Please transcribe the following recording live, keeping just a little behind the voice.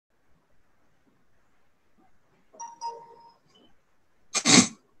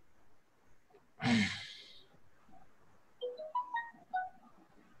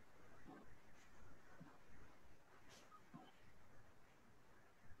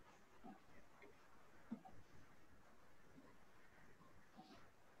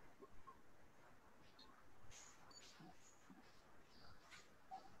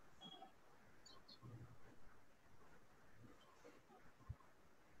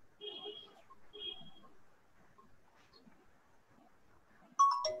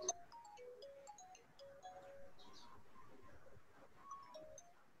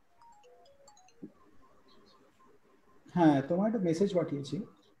হ্যাঁ, তোমার একটা মেসেজ পাঠিয়েছি।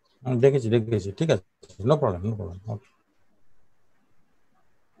 দেখেছি দেখেছি, ঠিক আছে, no problem no problem. Okay.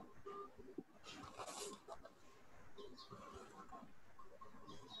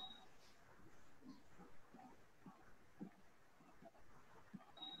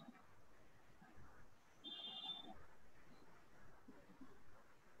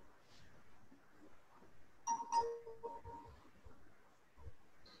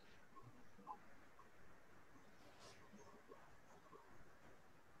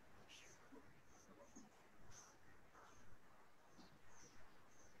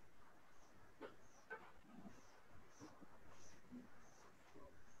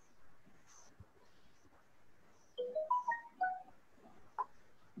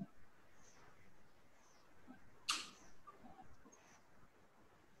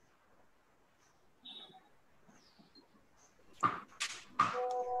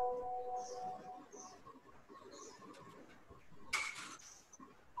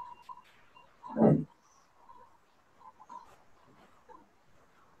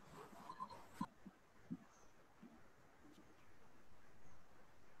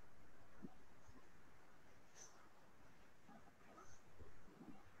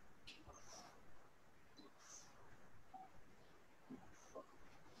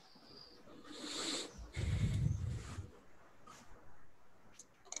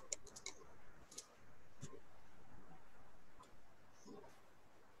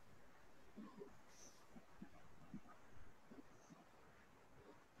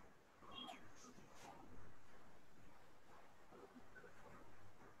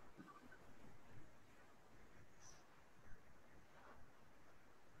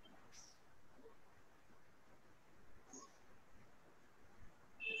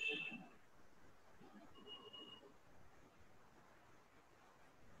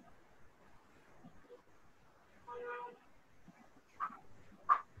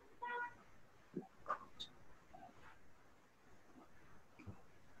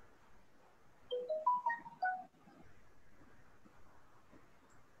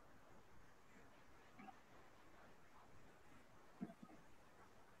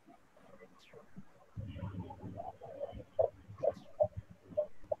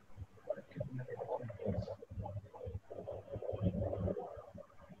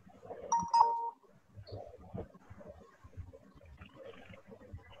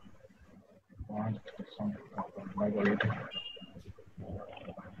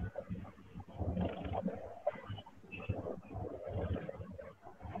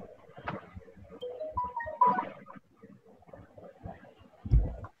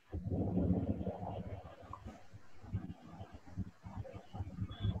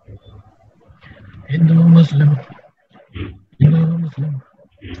 Hindu Muslim, Hindu Muslim,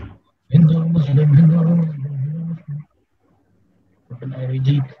 Hindu Muslim, Hindu Muslim. Open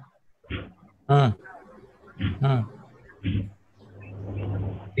Arijit. Hmm hmm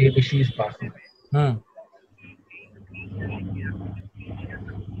Devashi is passing. Hmm.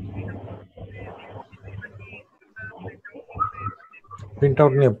 Print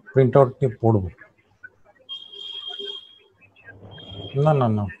out নিয়ে পড়বো। না না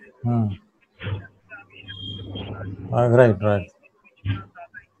না। হুম। Right right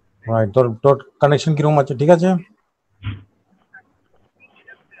right. তোর তোর কানেকশন কিরকম আছে? ঠিক আছে,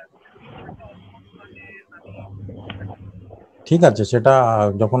 ঠিক আছে, সেটা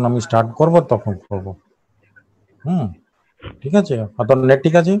যখন আমি স্টার্ট করব তখন করব। হুম, ঠিক আছে। আর তোর নেট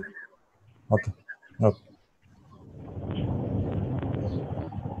ঠিক আছে? ওকে ওকে।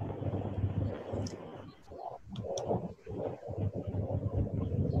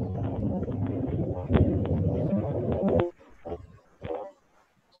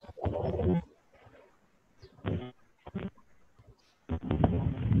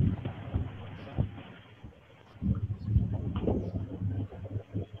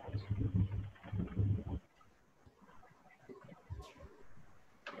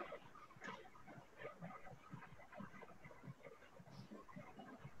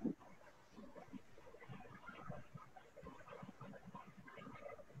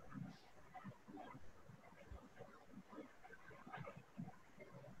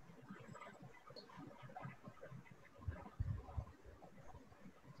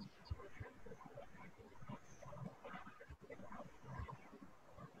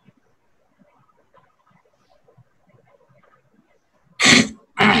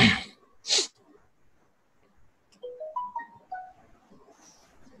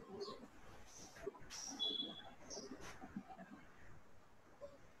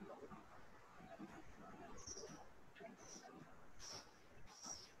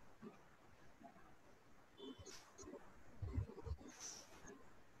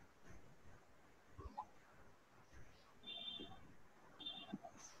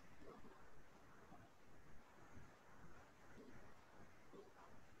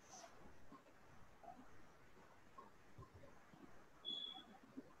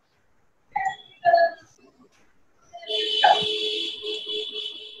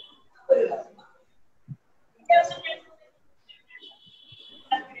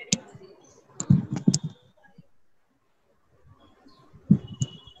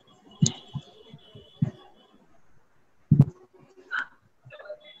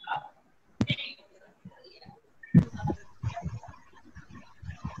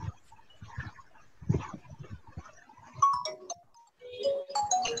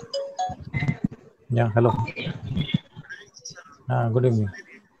 या हेलो, हाँ गुड इवनिंग।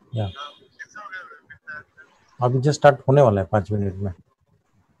 या अभी जस्ट स्टार्ट होने वाला है 5 मिनट में।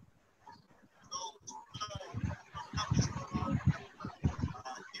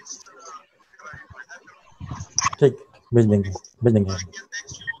 ठीक, भेज देंगे।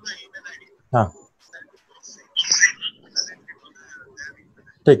 हाँ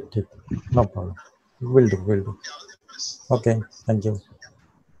ठीक, no problem, will do. Okay, thank you.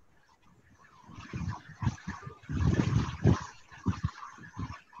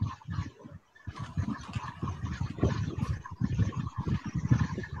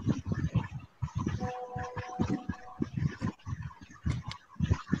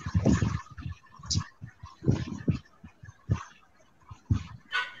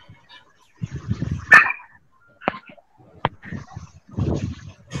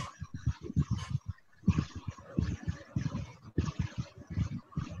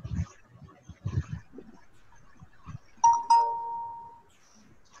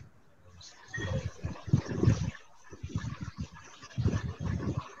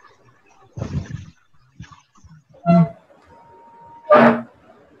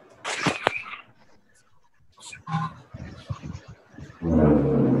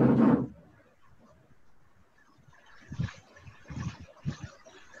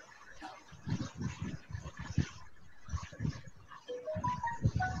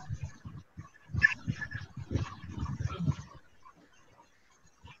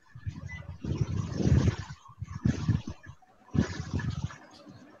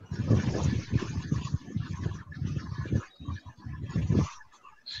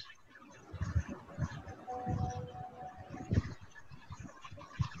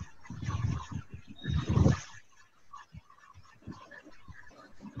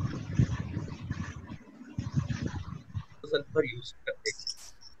 Sulphur use करते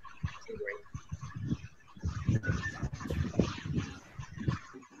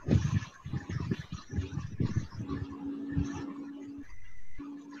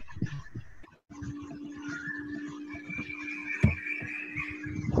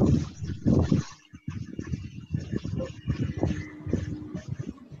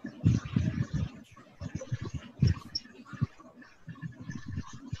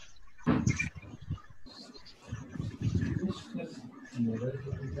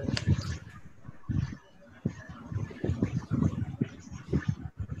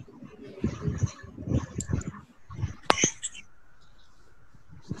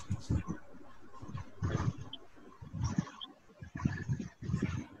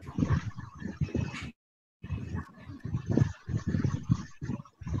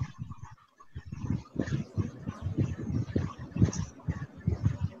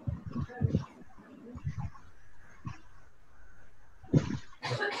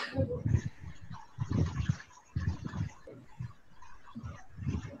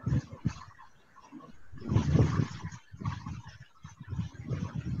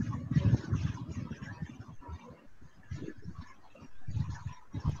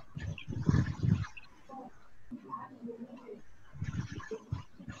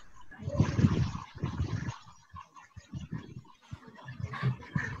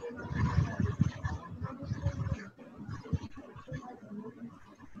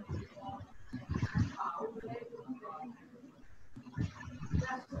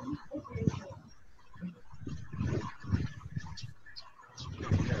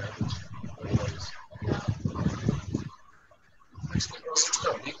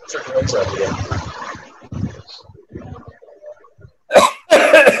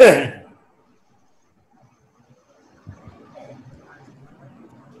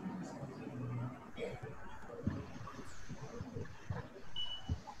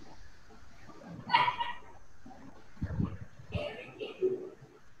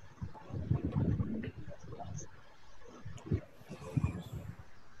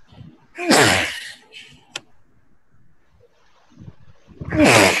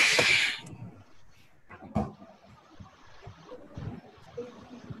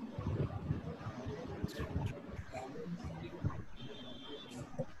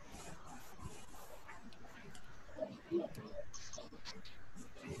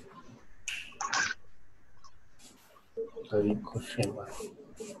Very question.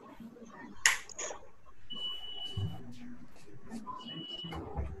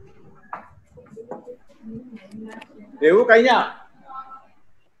 Nếu cái nhà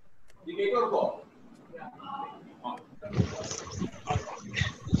đi cái con của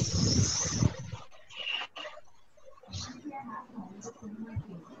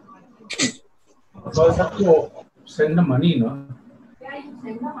Because have to send the money, no?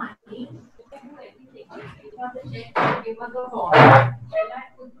 us a check, give us a form. When I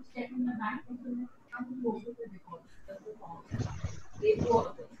put this check in the bank, it will come to go to the record. That's the form. They do all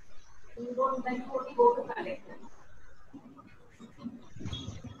this. You don't then only go to collect them.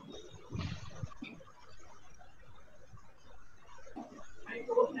 I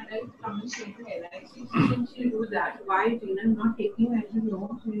told her I come and say to LIC, since she do that, why Tina not taking any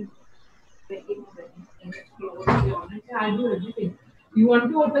notes? She's taking everything. I'll do everything. You want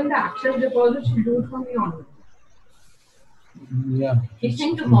to open the actual deposit, she'll do it from the online. Yeah. She's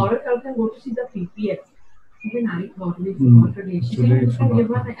saying tomorrow you can go to see the PPF. Even I thought we forgot today. She's saying you can give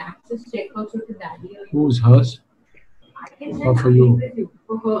her an access check also to daddy. Who's hers? I can Or send for you? with you.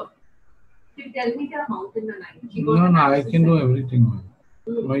 For her. She'll tell me the amount in the night. No, I can do everything.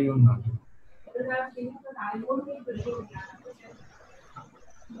 Why you not? Because I'm saying that I won't be able to do that.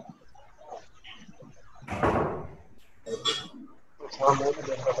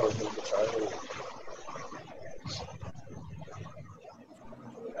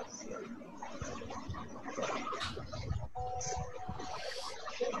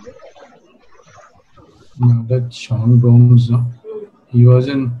 No, that Sean Gomes, he was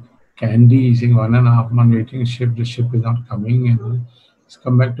in Candy, saying 1.5 months waiting ship. The ship is not coming, and he's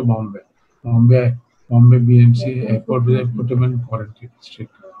come back to Bombay. Bombay BMC airport. They put him in quarantine straight.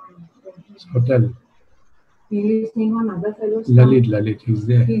 His hotel. He's saying one other fellow. Lalit, he's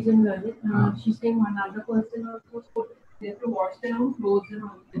there. He's in Lalit. She's saying one other person also. They have to wash their own clothes and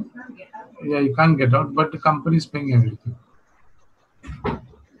all. They can't get out. Yeah, you can't get out, but the company is paying everything.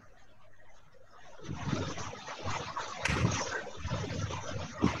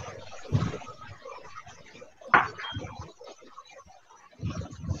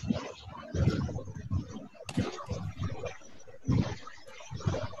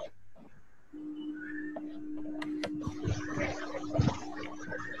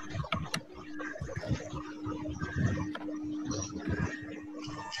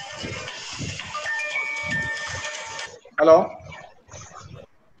 Hello?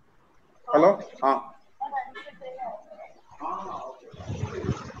 Hello?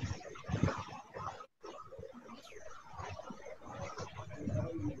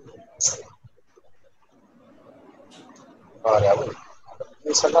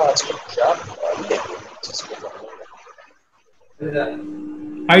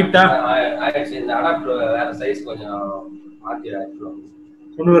 ஆயிட்டா ஆயிடுச்சு. இந்த adapter வேற size கொஞ்சம் மாத்தி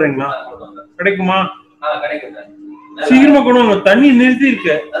கொண்டு வரீங்களா? கிடைக்குமா? கிடைக்கும். சீக்கிரமா கொண்டு வாங்க. தண்ணி நிறுத்தி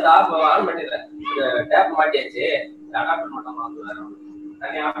இருக்கு. ஆன் பண்ணிடுறேன். டேப் மாட்டியாச்சு. அடாப்டர் மட்டும் மாத்துறேன்.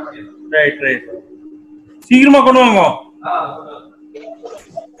 தண்ணி ஆன் பண்ணிடுறேன். ரைட். சீக்கிரமா கொண்டு வாங்க.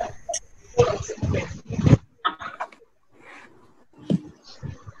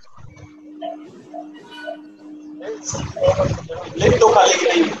 प्लेट तो खाली की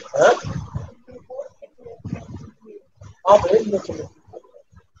नहीं है। हाँ ब्रेक में चलो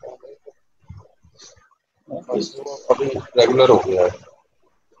अभी रेगुलर हो गया है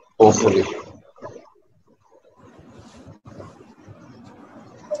होपफुली।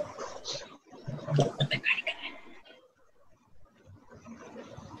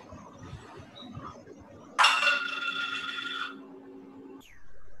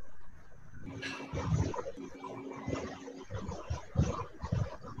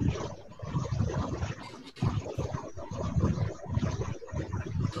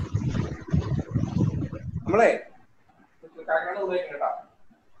 നമ്മളെ ഉപയോഗിക്കട്ടോ.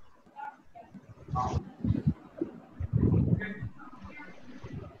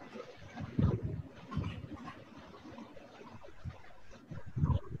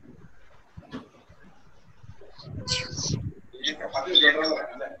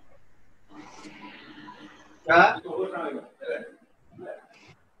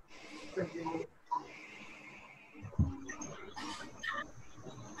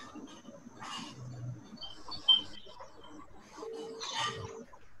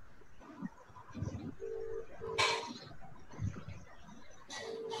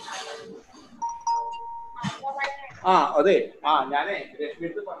 അതെ ഞാനേ രശ്മി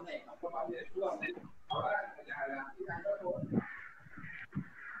എടുത്ത് പറഞ്ഞേ അപ്പൊ രശ്മി പറഞ്ഞേ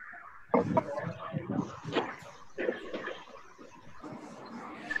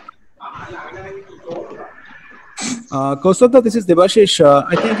Kolkata, this is Debashish.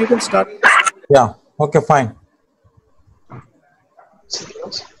 I think you can start. Yeah, okay, fine.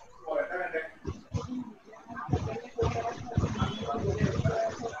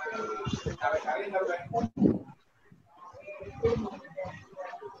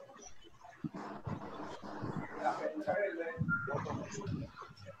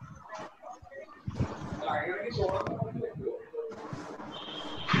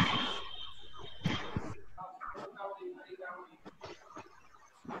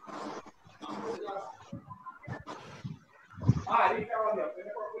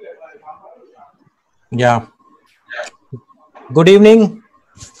 Yeah. Good evening.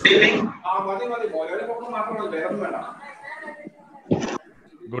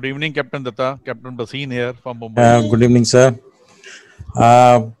 Good evening, Captain Datta. Captain Basin here from Mumbai. Good evening, sir.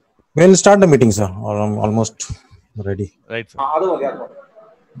 We'll start the meeting, sir. Almost ready. Right, sir.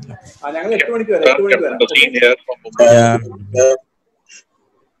 ഞങ്ങൾ 8 മണിക്ക് വരാം. 8 മണിക്ക് വരാം. Basin here from Mumbai.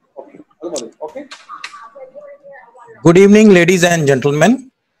 Okay. Good evening, ladies and gentlemen.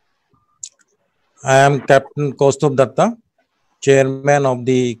 I am Captain Kaustubh Datta, Chairman of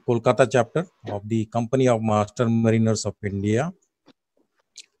the Kolkata chapter of the Company of Master Mariners of India.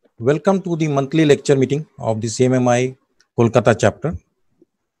 Welcome to the monthly lecture meeting of the CMMI Kolkata chapter.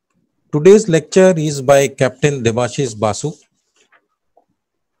 Today's lecture is by Captain Debashish Basu.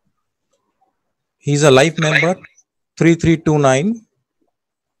 He is a life member 3329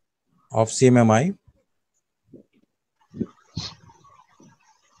 of CMMI.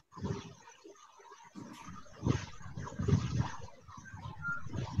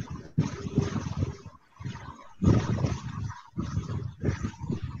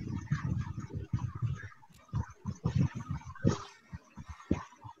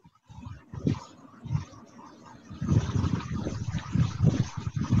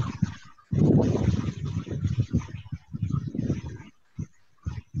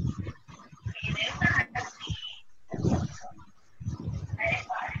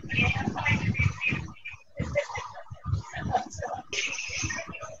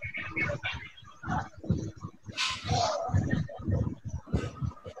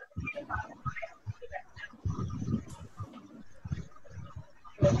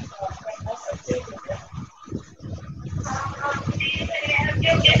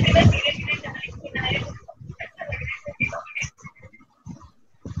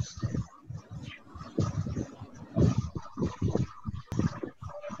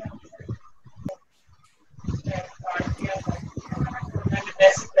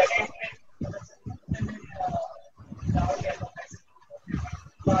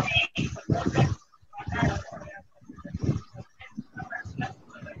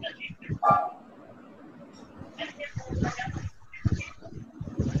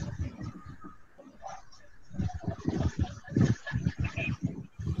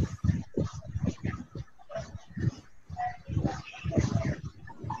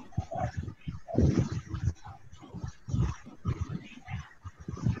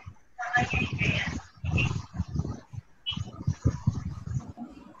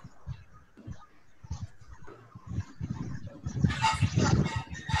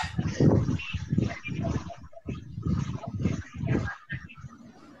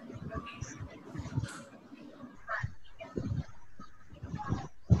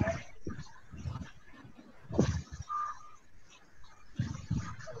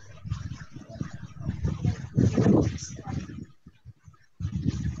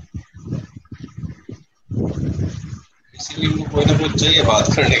 इसीलिए वो कोई ना कुछ चाहिए बात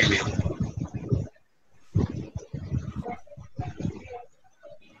करने के लिए.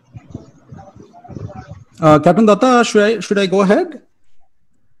 Captain Datta, should I go ahead?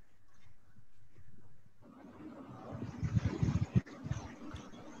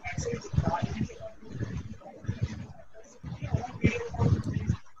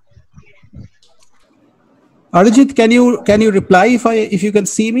 Arijit, can you reply if you can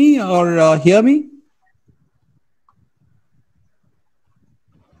see me or hear me?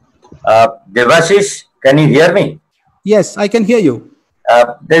 Debashish, can you hear me? Yes, I can hear you.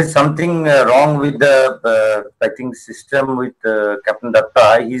 There's something wrong with the I think system with Captain Datta.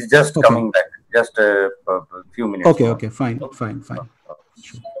 He's just coming back. Just a few minutes. Okay, fine.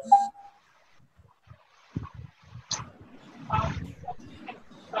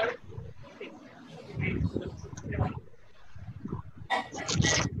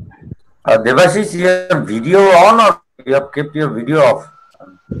 Debashish, your video on or you have kept your video off?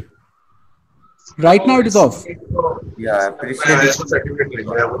 Right now it is off. Yeah, I appreciate it.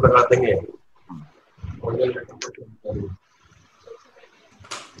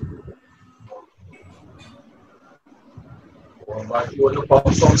 बाकी वो जो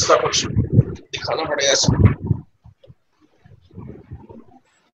performance का कुछ दिखाना पड़ेगा इसमें.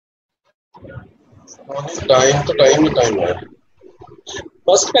 Time है.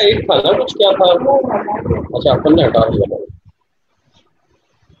 First का 8 था ना, कुछ क्या था? अच्छा, अपन ने हटा दिया.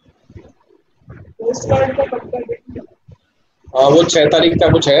 हाँ, वो 6 तारीख का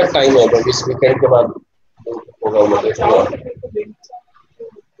कुछ है, टाइम है. तो इस वीकेंड के बाद होगा. मुझे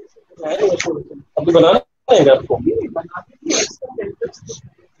अभी बनाना है आपको.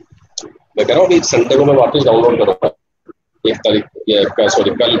 मैं कह रहा हूँ अभी संडे को मैं वापस डाउनलोड करूँगा 1 तारीख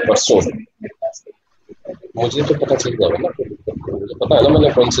सॉरी कल परसों मुझे तो पता चल जाएगा ना, मुझे पता है ना मैंने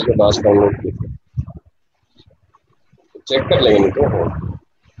कौन से क्लास डाउनलोड की, चेक कर लेंगे नहीं तो।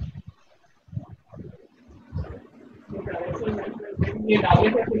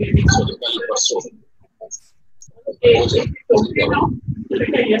 कल परसों मुझे class download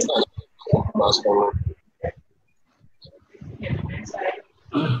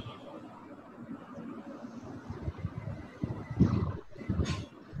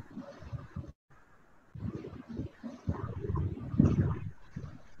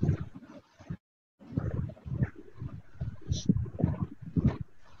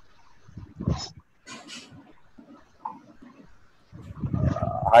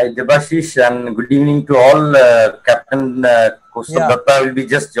Hi Debashish, and good evening to all. Captain Kostab Datta will be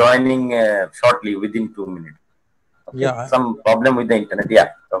just joining shortly, within 2 minutes. Okay. Yeah. Some problem with the internet.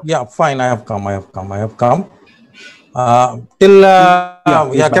 Yeah. Okay. Yeah, fine. I have come. Till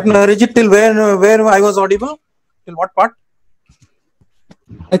Captain Harijit, till where I was audible? Till what part?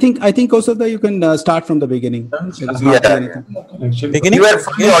 I think also that you can start from the beginning. Beginning. You were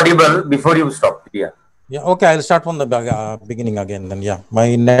fully audible before you stopped. Yeah. Yeah. Okay. I'll start from the beginning again. Then yeah,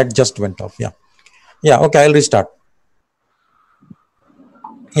 my net just went off. Yeah. Yeah. Okay. I'll restart.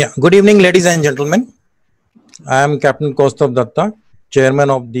 Yeah. Good evening, ladies and gentlemen. I am Captain Kostab Datta, Chairman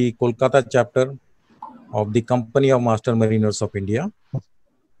of the Kolkata chapter of the Company of Master Mariners of India.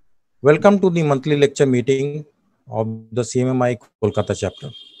 Welcome to the monthly lecture meeting of the CMMI Kolkata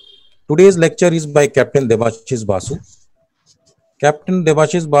chapter. Today's lecture is by Captain Debashish Basu. Captain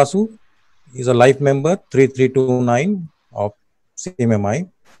Debashish Basu is a life member 3329 of CMMI,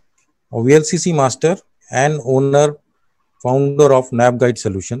 a VLCC master and owner, founder of NAV Guide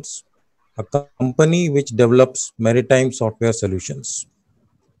Solutions, a company which develops maritime software solutions.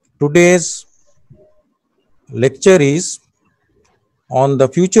 Today's lecture is on the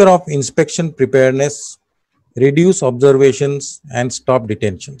future of inspection preparedness, reduce observations and stop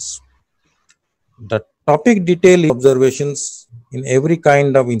detentions. The topic detail is observations in every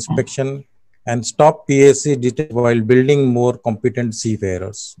kind of inspection and stop PSC detention while building more competent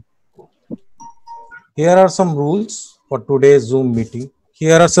seafarers. Here are some rules for today's Zoom meeting.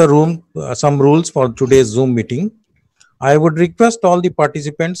 Here are some rules for today's Zoom meeting. I would request all the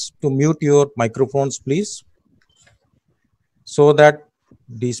participants to mute your microphones, please, so that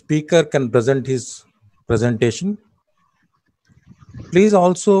the speaker can present his presentation. Please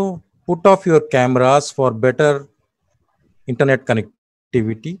also put off your cameras for better internet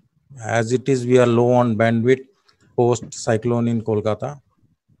connectivity. As it is, we are low on bandwidth post cyclone in Kolkata.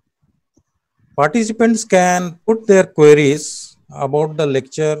 Participants can put their queries about the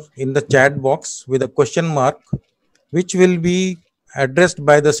lecture in the chat box with a question mark, which will be addressed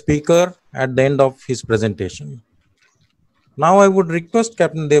by the speaker at the end of his presentation. Now I would request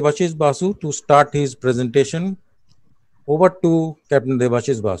Captain Debashish Basu to start his presentation. Over to Captain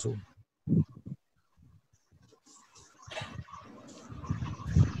Debashish Basu.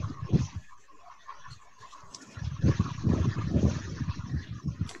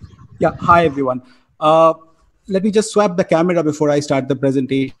 Yeah, hi everyone. Let me just swap the camera before I start the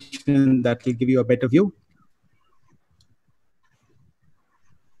presentation. That will give you a better view.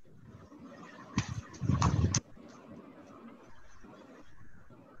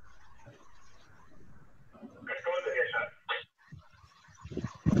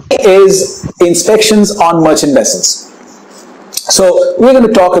 Is inspections on merchant vessels. So we're going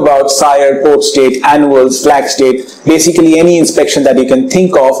to talk about sire, port state, annuals, flag state, basically any inspection that you can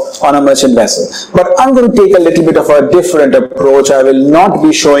think of on a merchant vessel. But I'm going to take a little bit of a different approach. I will not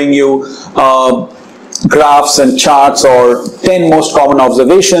be showing you graphs and charts or 10 most common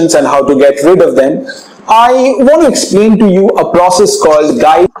observations and how to get rid of them. I want to explain to you a process called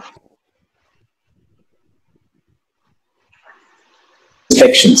guide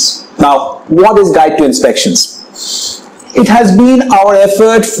inspections. Now, what is guide to inspections? It has been our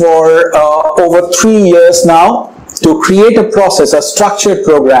effort for over 3 years now to create a process, a structured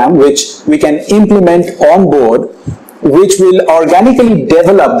program which we can implement on board, which will organically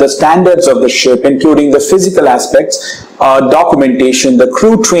develop the standards of the ship, including the physical aspects, documentation, the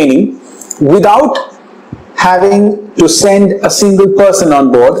crew training, without having to send a single person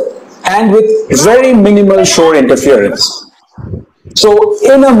on board and with very minimal shore interference. So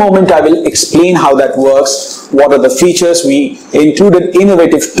in a moment, I will explain how that works, what are the features. We included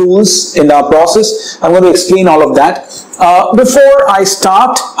innovative tools in our process. I'm going to explain all of that. Before I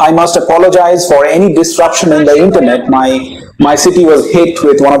start, I must apologize for any disruption in the internet. My city was hit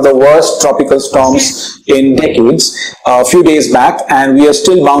with one of the worst tropical storms in decades a few days back, and we are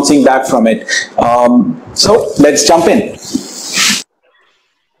still bouncing back from it. So let's jump in.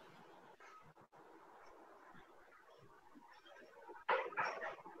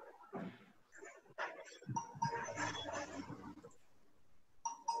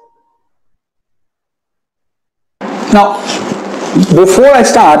 Now, before I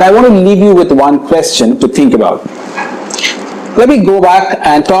start, I want to leave you with one question to think about. Let me go back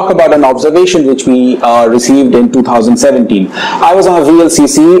and talk about an observation which we received in 2017. I was on a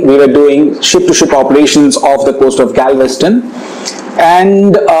VLCC. We were doing ship-to-ship operations off the coast of Galveston,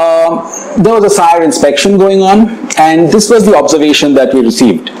 and there was a SIRE inspection going on, and this was the observation that we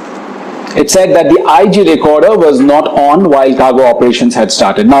received. It said that the IG recorder was not on while cargo operations had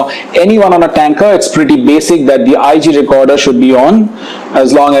started. Now, anyone on a tanker, it's pretty basic that the IG recorder should be on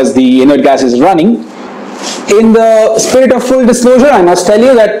as long as the inert gas is running. In the spirit of full disclosure, I must tell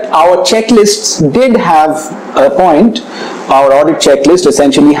you that our checklists did have a point. Our audit checklist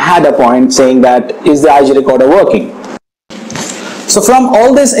essentially had a point saying that, is the IG recorder working? So from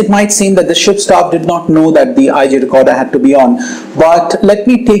all this, it might seem that the ship staff did not know that the IG recorder had to be on. But let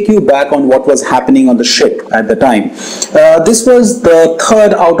me take you back on what was happening on the ship at the time. This was the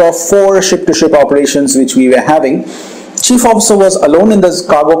third out of 4 ship-to-ship operations which we were having. Chief officer was alone in the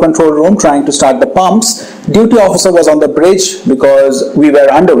cargo control room trying to start the pumps. Duty officer was on the bridge because we were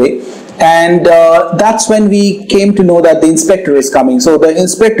underway. And that's when we came to know that the inspector is coming. So the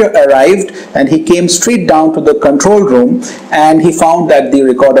inspector arrived and he came straight down to the control room and he found that the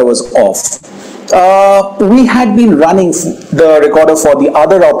recorder was off. We had been running the recorder for the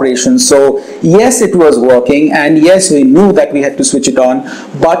other operations, so yes, it was working, and yes, we knew that we had to switch it on,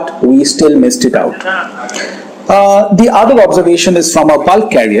 but we still missed it out. The other observation is from a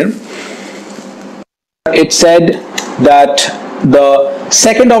bulk carrier. It said that the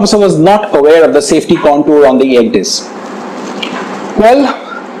second officer was not aware of the safety contour on the egg disc. Well,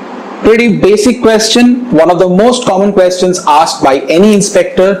 pretty basic question. One of the most common questions asked by any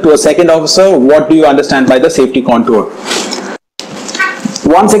inspector to a second officer: what do you understand by the safety contour?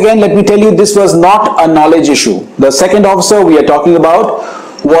 Once again, let me tell you, this was not a knowledge issue. The second officer we are talking about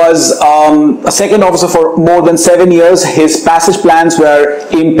was a second officer for more than 7 years. His passage plans were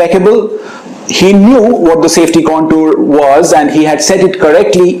impeccable. He knew what the safety contour was and he had set it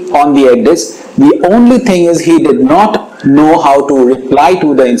correctly on the egg disc. The only thing is he did not know how to reply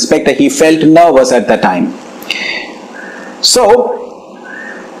to the inspector. He felt nervous at that time. So,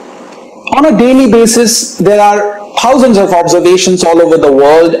 on a daily basis, there are thousands of observations all over the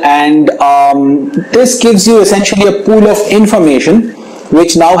world, and this gives you essentially a pool of information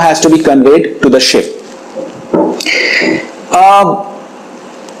which now has to be conveyed to the ship.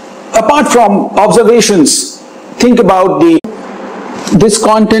 Apart from observations, think about this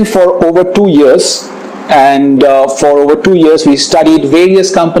content for over 2 years, and for over 2 years we studied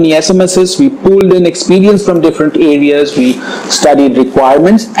various company SMSs, we pulled in experience from different areas, we studied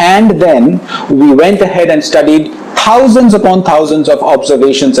requirements, and then we went ahead and studied thousands upon thousands of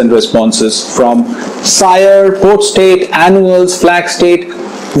observations and responses from SIRE, port state, annuals, flag state,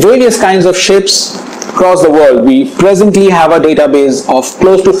 various kinds of ships across the world. We presently have a database of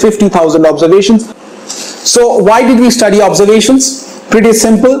close to 50,000 observations. So why did we study observations? Pretty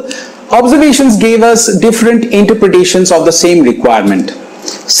simple. Observations gave us different interpretations of the same requirement.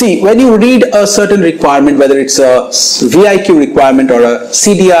 See, when you read a certain requirement, whether it's a VIQ requirement or a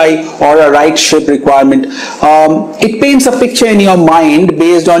CDI or a right ship requirement, it paints a picture in your mind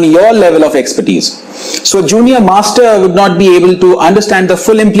based on your level of expertise. So junior master would not be able to understand the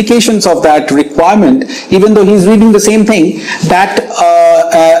full implications of that requirement, even though he's reading the same thing, that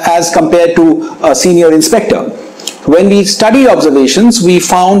as compared to a senior inspector. When we studied observations, we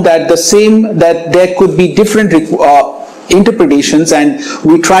found that that there could be different interpretations, and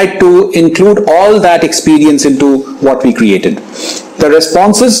we tried to include all that experience into what we created. The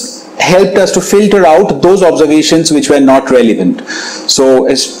responses helped us to filter out those observations which were not relevant. So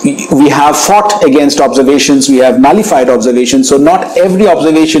as we have fought against observations, we have nullified observations. So not every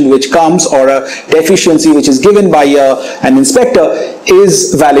observation which comes or a deficiency which is given by an inspector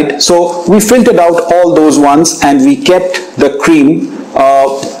is valid. So we filtered out all those ones and we kept the cream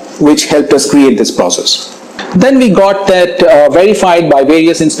which helped us create this process. Then we got that verified by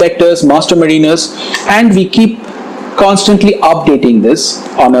various inspectors, master mariners, and we keep constantly updating this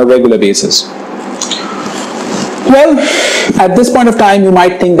on a regular basis. Well, at this point of time, you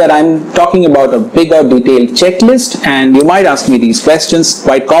might think that I'm talking about a bigger detailed checklist, and you might ask me these questions,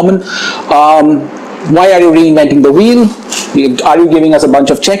 quite common. Why are you reinventing the wheel? Are you giving us a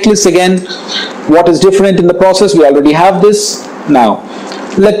bunch of checklists again? What is different in the process? We already have this. Now,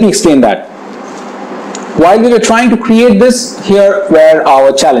 let me explain that. While we were trying to create this, here were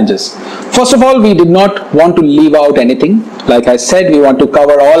our challenges. First of all, we did not want to leave out anything. Like I said, we want to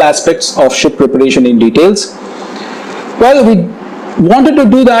cover all aspects of ship preparation in details. Well, we wanted to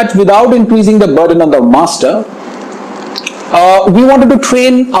do that without increasing the burden on the master. we wanted to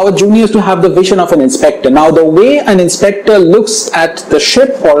train our juniors to have the vision of an inspector. Now, the way an inspector looks at the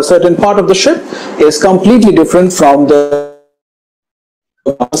ship or a certain part of the ship is completely different from the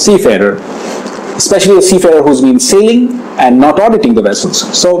seafarer, especially a seafarer who's been sailing and not auditing the vessels.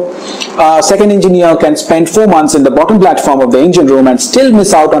 So, second engineer can spend 4 months in the bottom platform of the engine room and still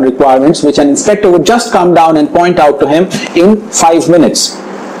miss out on requirements which an inspector would just come down and point out to him in 5 minutes.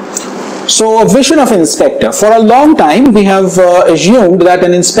 So, a vision of an inspector. For a long time, we have assumed that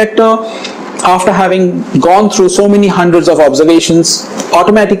an inspector, after having gone through so many hundreds of observations,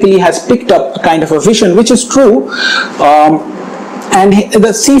 automatically has picked up a kind of a vision, which is true. And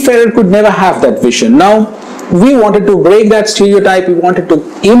the seafarer could never have that vision. Now, we wanted to break that stereotype. We wanted to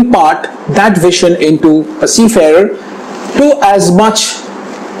impart that vision into a seafarer to as much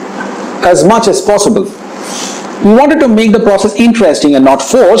as possible. We wanted to make the process interesting and not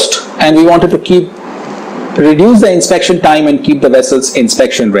forced, and we wanted to reduce the inspection time and keep the vessels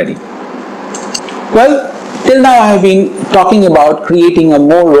inspection ready. Well, till now I have been talking about creating a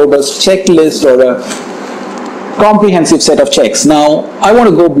more robust checklist or a comprehensive set of checks. Now, I want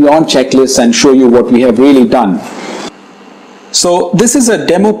to go beyond checklists and show you what we have really done. So this is a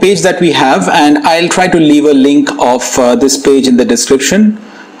demo page that we have, and I'll try to leave a link of this page in the description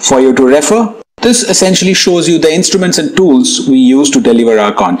for you to refer. This essentially shows you the instruments and tools we use to deliver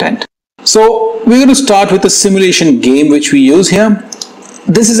our content. So we're going to start with a simulation game which we use here.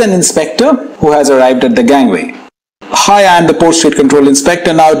 This is an inspector who has arrived at the gangway. Hi, I am the port state control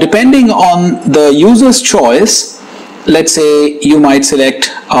inspector. Now, depending on the user's choice, let's say you might select,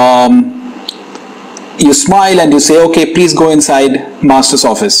 you smile and you say, okay, please go inside master's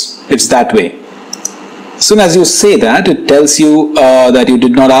office. It's that way. As soon as you say that, it tells you that you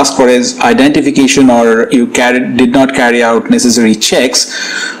did not ask for his identification or you did not carry out necessary checks.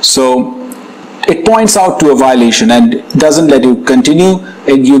 So it points out to a violation and doesn't let you continue,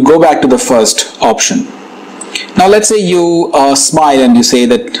 and you go back to the first option. Now let's say you smile and you say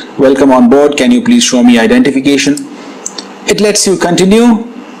that, welcome on board, can you please show me identification? It lets you continue.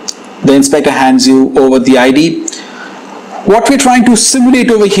 The inspector hands you over the ID. What we're trying to simulate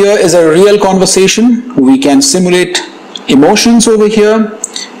over here is a real conversation. We can simulate emotions over here.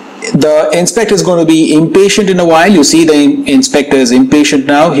 The inspector is going to be impatient in a while. You see the inspector is impatient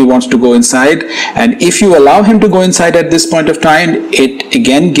now. He wants to go inside. And if you allow him to go inside at this point of time, it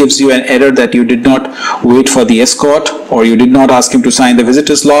again gives you an error that you did not wait for the escort, or you did not ask him to sign the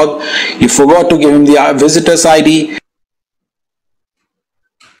visitor's log. You forgot to give him the visitor's ID.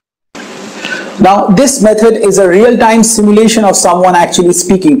 Now, this method is a real-time simulation of someone actually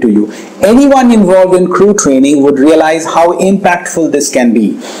speaking to you. Anyone involved in crew training would realize how impactful this can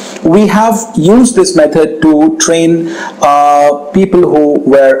be. We have used this method to train people who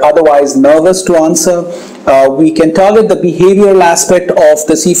were otherwise nervous to answer. We can target the behavioral aspect of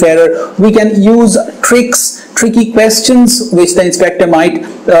the seafarer. We can use tricky questions which the inspector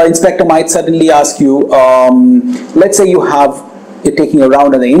might suddenly ask you. Let's say you're taking a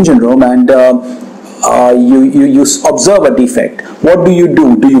round in the engine room and you observe a defect. What do?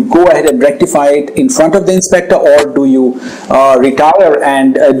 Do you go ahead and rectify it in front of the inspector, or do you retire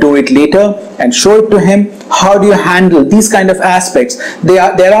and do it later and show it to him? How do you handle these kind of aspects?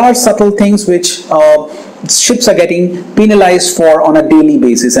 There are subtle things which ships are getting penalized for on a daily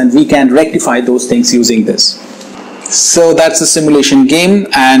basis, and we can rectify those things using this. So that's the simulation game,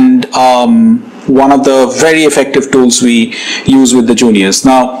 and one of the very effective tools we use with the juniors.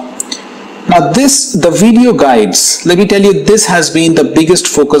 Now the video guides, let me tell you, this has been the biggest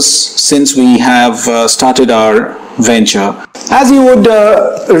focus since we have started our venture. As you would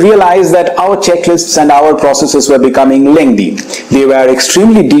realize that our checklists and our processes were becoming lengthy. They were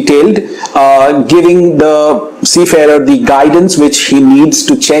extremely detailed, giving the seafarer the guidance which he needs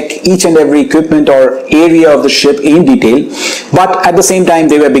to check each and every equipment or area of the ship in detail. But at the same time,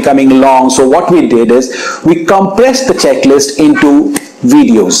 they were becoming long. So what we did is we compressed the checklist into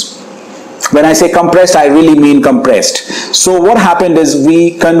videos. When I say compressed, I really mean compressed. So what happened is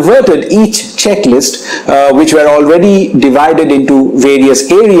we converted each checklist, which were already divided into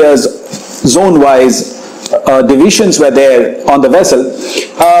various areas, zone-wise divisions were there on the vessel.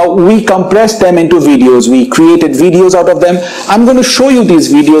 We compressed them into videos. We created videos out of them. I'm going to show you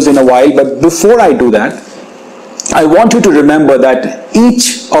these videos in a while, but before I do that, I want you to remember that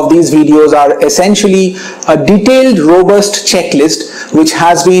each of these videos are essentially a detailed, robust checklist which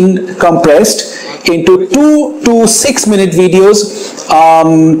has been compressed into 2 to 6 minute videos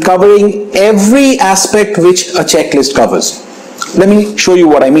covering every aspect which a checklist covers. Let me show you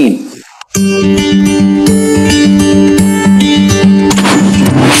what I mean.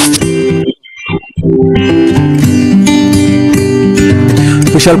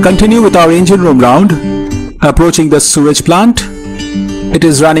 shall continue with our engine room round. Approaching the sewage plant. It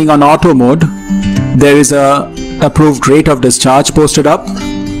is running on auto mode. There is a approved rate of discharge posted up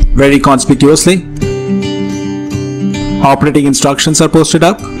very conspicuously. Operating instructions are posted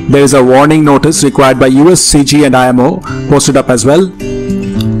up. There is a warning notice required by USCG and IMO posted up as well.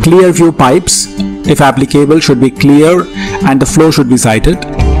 Clear view pipes, if applicable, should be clear and the flow should be sighted.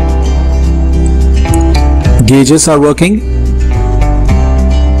 Gauges are working.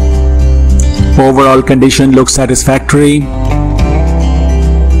 Overall condition looks satisfactory.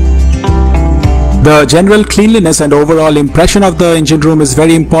 The general cleanliness and overall impression of the engine room is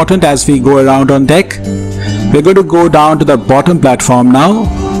very important as we go around on deck. We're going to go down to the bottom platform now.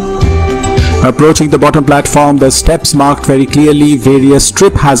 Approaching the bottom platform, the steps marked very clearly, various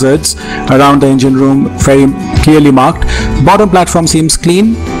strip hazards around the engine room very clearly marked. Bottom platform seems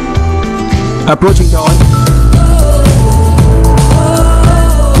clean. Approaching the oil.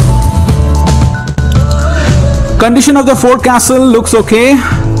 Condition of the forecastle looks okay.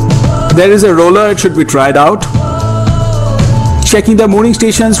 There is a roller, it should be tried out. Checking the mooring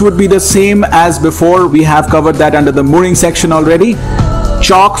stations would be the same as before. We have covered that under the mooring section already.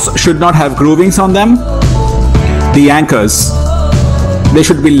 Chocks should not have groovings on them. The anchors, they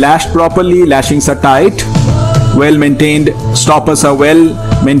should be lashed properly. Lashings are tight, well maintained. Stoppers are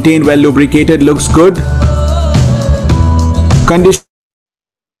well maintained, well lubricated, looks good. Condition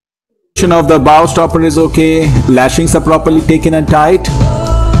of the bow stopper is okay. Lashings are properly taken and tight.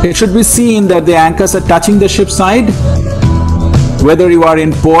 It should be seen that the anchors are touching the ship side. Whether you are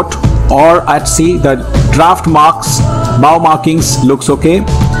in port or at sea, the draft marks, bow markings looks okay.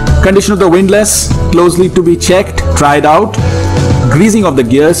 Condition of the windlass closely to be checked, tried out. Greasing of the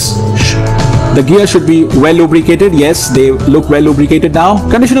gears. The gear should be well lubricated. Yes, they look well lubricated now.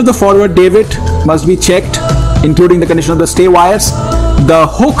 Condition of the forward davit must be checked, including the condition of the stay wires. The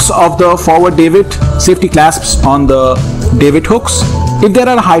hooks of the forward davit, safety clasps on the davit hooks. If there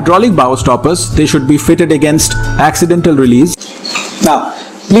are hydraulic bow stoppers, they should be fitted against accidental release. Now,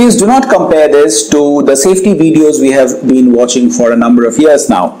 please do not compare this to the safety videos we have been watching for a number of years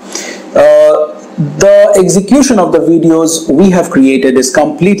now. The execution of the videos we have created is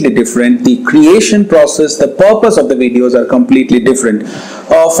completely different. The creation process, the purpose of the videos are completely different.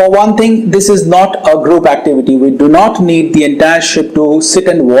 For one thing, this is not a group activity. We do not need the entire ship to sit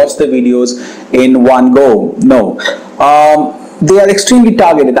and watch the videos in one go. No. They are extremely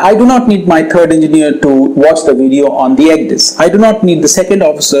targeted. I do not need my third engineer to watch the video on the egg disc. I do not need the second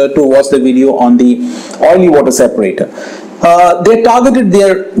officer to watch the video on the oily water separator. They're targeted,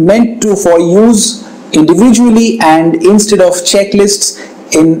 they're meant to for use individually and instead of checklists,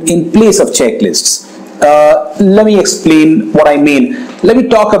 in place of checklists. Let me explain what I mean. Let me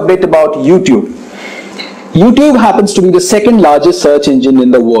talk a bit about YouTube. YouTube happens to be the second largest search engine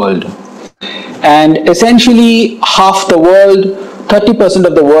in the world. And essentially half the world, 30%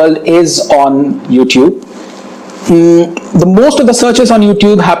 of the world is on YouTube. The most of the searches on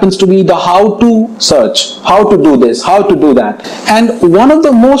YouTube happens to be the how to search, how to do this, how to do that. And one of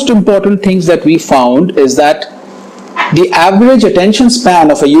the most important things that we found is that the average attention span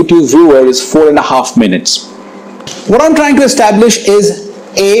of a YouTube viewer is 4.5 minutes. What I'm trying to establish is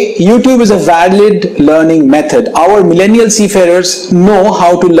YouTube is a valid learning method. Our millennial seafarers know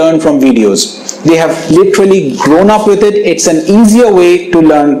how to learn from videos. They have literally grown up with it. It's an easier way to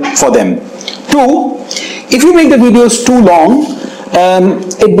learn for them. 2, if you make the videos too long,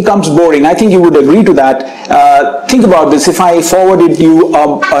 it becomes boring. I think you would agree to that. Think about this. If I forwarded you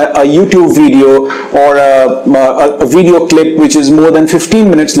a YouTube video or a video clip which is more than 15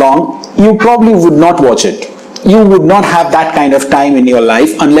 minutes long, you probably would not watch it. You would not have that kind of time in your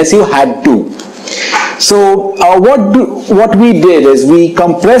life unless you had to. So what we did is we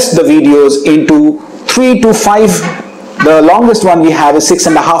compressed the videos into 3 to 5. The longest one we have is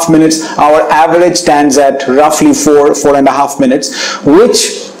 6.5 minutes. Our average stands at roughly 4.5 minutes,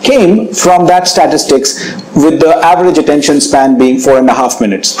 which came from that statistics with the average attention span being 4.5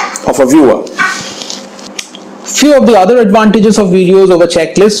 minutes of a viewer. Few of the other advantages of videos over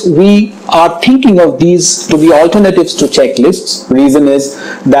checklists, we are thinking of these to be alternatives to checklists. Reason is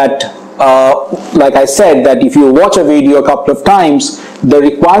that like I said, that if you watch a video a couple of times, the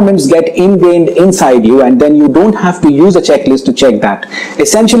requirements get ingrained inside you and then you don't have to use a checklist to check that.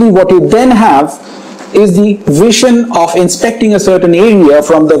 Essentially what you then have is the vision of inspecting a certain area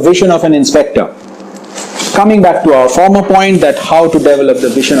from the vision of an inspector. Coming back to our former point that how to develop the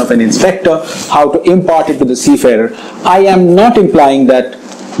vision of an inspector, how to impart it to the seafarer, I am not implying that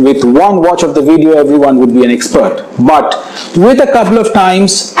with one watch of the video everyone would be an expert, but with a couple of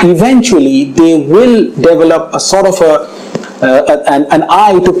times eventually they will develop a sort of a an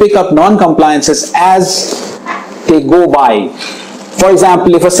eye to pick up non-compliances as they go by. For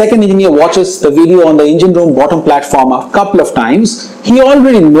example, if a second engineer watches the video on the engine room bottom platform a couple of times, he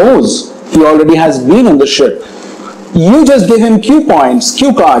already knows, he already has been on the ship. You just give him cue points,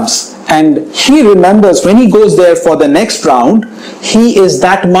 cue cards, and he remembers when he goes there for the next round, he is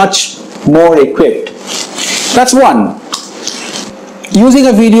that much more equipped. That's one. Using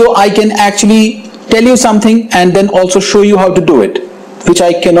a video, I can actually tell you something and then also show you how to do it, which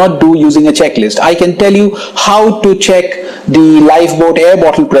I cannot do using a checklist. I can tell you how to check the lifeboat air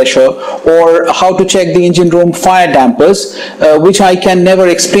bottle pressure or how to check the engine room fire dampers, which I can never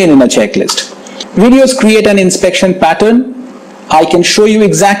explain in a checklist. Videos create an inspection pattern. I can show you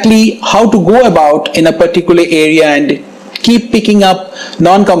exactly how to go about in a particular area and keep picking up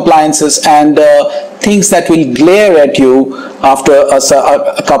non-compliances and things that will glare at you after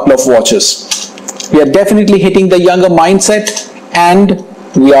a couple of watches. We are definitely hitting the younger mindset and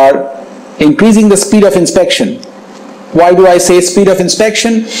we are increasing the speed of inspection. Why do I say speed of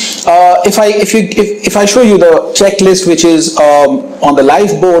inspection? If I show you the checklist, which is on the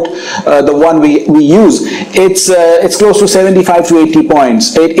lifeboat, the one we use, it's close to 75 to 80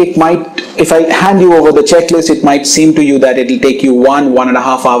 points. It might, if I hand you over the checklist, it might seem to you that it will take you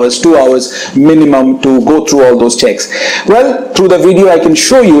 1.5 hours, 2 hours minimum to go through all those checks. Well, through the video, I can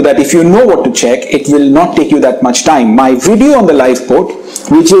show you that if you know what to check, it will not take you that much time. My video on the lifeboat,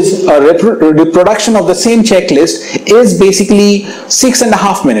 which is a reproduction of the same checklist, is basically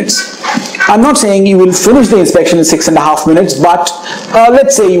 6.5 minutes. I'm not saying you will finish the inspection in 6.5 minutes, but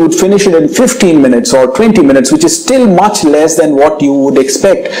let's say you would finish it in 15 minutes or 20 minutes, which is still much less than what you would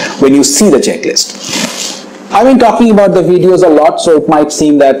expect when you see the checklist. I've been talking about the videos a lot, so it might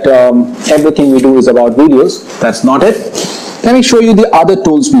seem that everything we do is about videos. That's not it. Let me show you the other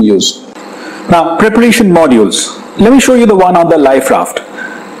tools we use. Now, preparation modules. Let me show you the one on the life raft.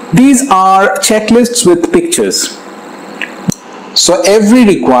 These are checklists with pictures. So every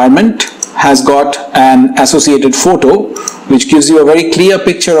requirement has got an associated photo, which gives you a very clear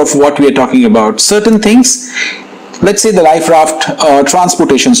picture of what we are talking about. Certain things, let's say the life raft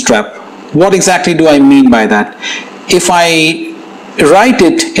transportation strap. What exactly do I mean by that? If I write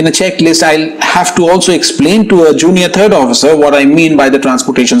it in a checklist, I'll have to also explain to a junior third officer what I mean by the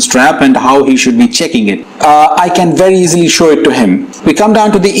transportation strap and how he should be checking it. I can very easily show it to him. We come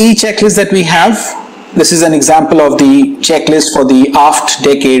down to the e-checklist that we have. This is an example of the checklist for the aft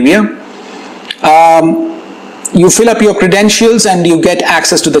deck area. You fill up your credentials and you get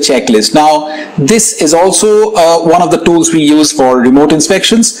access to the checklist. Now, this is also one of the tools we use for remote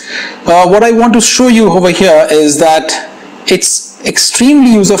inspections. What I want to show you over here is that it's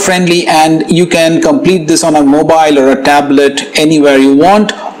extremely user-friendly and you can complete this on a mobile or a tablet anywhere you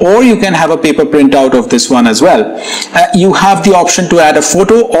want, or you can have a paper printout of this one as well. You have the option to add a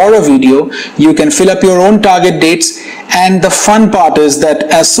photo or a video. You can fill up your own target dates, and the fun part is that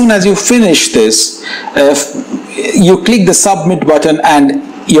as soon as you finish this, you click the submit button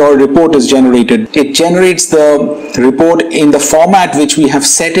and your report is generated. It generates the report in the format which we have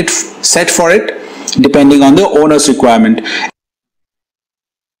set for it, depending on the owner's requirement.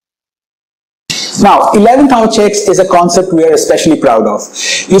 Now, 11th hour checks is a concept we are especially proud of.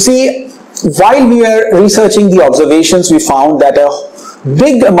 You see, while we were researching the observations, we found that a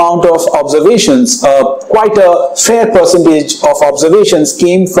big amount of observations, quite a fair percentage of observations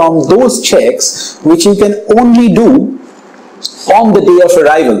came from those checks which you can only do on the day of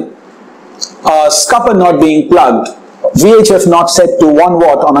arrival. Scupper not being plugged, VHF not set to 1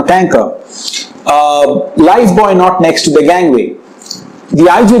 watt on a tanker, lifebuoy not next to the gangway, the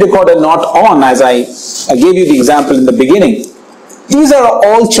IG recorder not on, as I gave you the example in the beginning. These are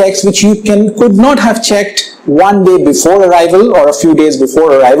all checks which you could not have checked one day before arrival or a few days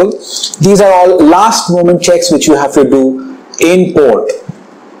before arrival. These are all last moment checks which you have to do in port.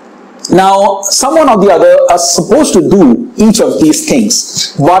 Now, someone or the other are supposed to do each of these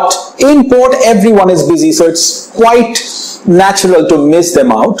things, but in port everyone is busy, so it's quite natural to miss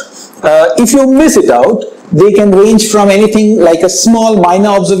them out. If you miss it out, they can range from anything like a small minor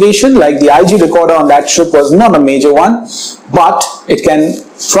observation, like the IG recorder on that ship was not a major one, but it can,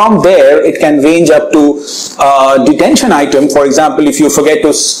 from there, it can range up to a detention item. For example, if you forget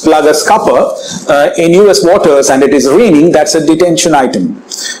to plug a scupper in US waters and it is raining, that's a detention item.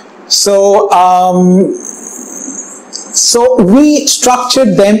 So, so we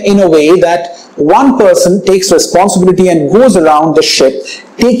structured them in a way that one person takes responsibility and goes around the ship,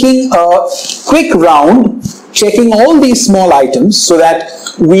 taking a quick round, checking all these small items so that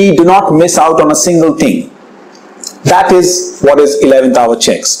we do not miss out on a single thing. That is what is 11th hour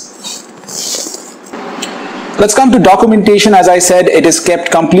checks. Let's come to documentation. As I said, it is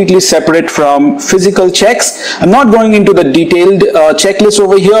kept completely separate from physical checks. I'm not going into the detailed checklist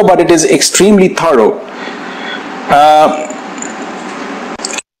over here, but it is extremely thorough.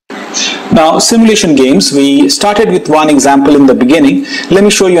 Now, simulation games, we started with one example in the beginning. Let me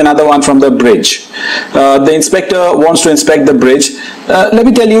show you another one from the bridge. The inspector wants to inspect the bridge. Let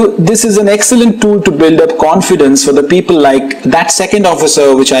me tell you, this is an excellent tool to build up confidence for the people like that second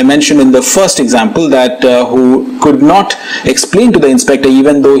officer which I mentioned in the first example, that who could not explain to the inspector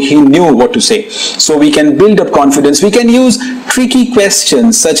even though he knew what to say. So we can build up confidence. We can use tricky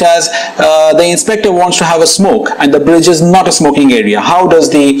questions such as the inspector wants to have a smoke and the bridge is not a smoking area. How does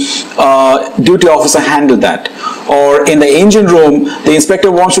the duty officer handle that? Or in the engine room, the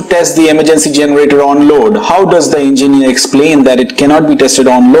inspector wants to test the emergency generator on load. How does the engineer explain that it cannot be tested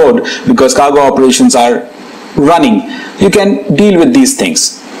on load because cargo operations are running? You can deal with these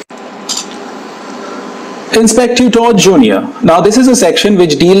things. Inspect Tutor Junior. Now this is a section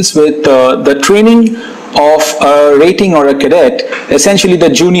which deals with the training of a rating or a cadet, essentially the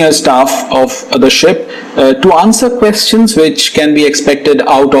junior staff of the ship, to answer questions which can be expected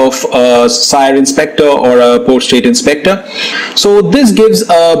out of a sire inspector or a port state inspector. So this gives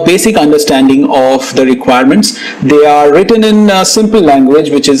a basic understanding of the requirements. They are written in a simple language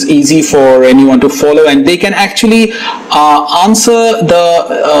which is easy for anyone to follow, and they can actually answer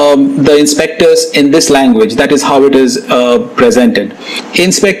the inspectors in this language. That is how it is presented.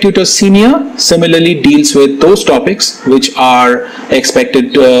 Inspect Tutor Senior similarly deals with those topics which are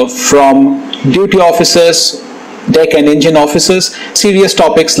expected from duty officers, deck and engine officers, serious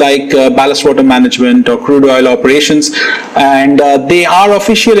topics like ballast water management or crude oil operations, and they are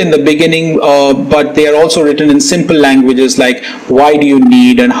official in the beginning, but they are also written in simple languages like why do you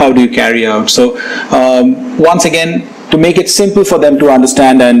need and how do you carry out. So once again, to make it simple for them to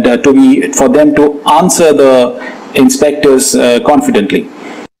understand and for them to answer the inspectors confidently.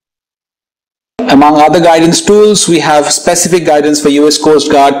 Among other guidance tools, we have specific guidance for US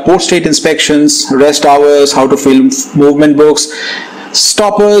Coast Guard, port state inspections, rest hours, how to fill movement books,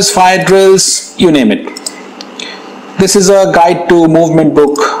 stoppers, fire drills, you name it. This is a guide to movement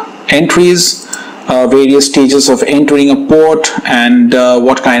book entries, various stages of entering a port and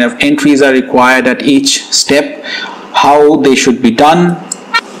what kind of entries are required at each step, how they should be done.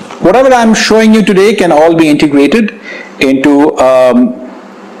 Whatever I'm showing you today can all be integrated into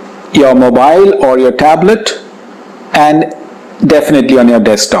your mobile or your tablet and definitely on your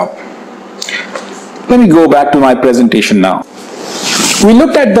desktop. Let me go back to my presentation now. We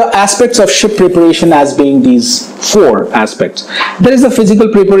looked at the aspects of ship preparation as being these four aspects. There is the physical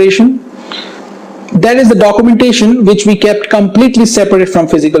preparation. There is the documentation, which we kept completely separate from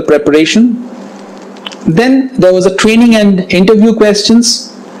physical preparation. Then there was a training and interview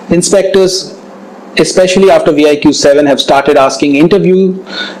questions. Inspectors, especially after VIQ 7, have started having interviews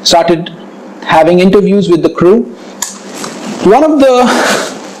with the crew. One of the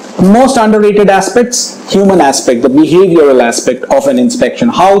most underrated aspects, human aspect, the behavioral aspect of an inspection,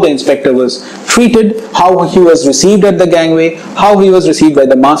 how the inspector was treated, how he was received at the gangway, how he was received by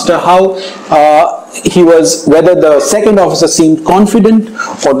the master, how whether the second officer seemed confident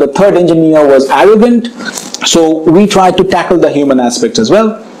or the third engineer was arrogant. So we tried to tackle the human aspects as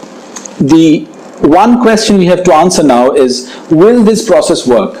well. The one question we have to answer now is, will this process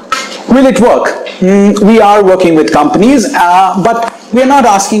work? Will it work? We are working with companies, but we are not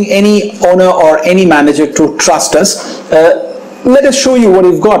asking any owner or any manager to trust us. Let us show you what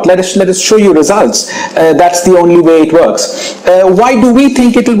we've got. Let us show you results. That's the only way it works. Why do we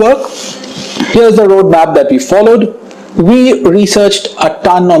think it will work? Here's the roadmap that we followed. We researched a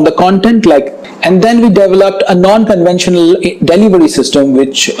ton on the content, and then we developed a non-conventional delivery system,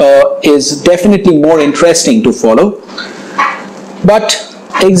 which is definitely more interesting to follow. But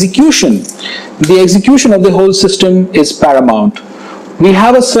execution, the execution of the whole system is paramount. We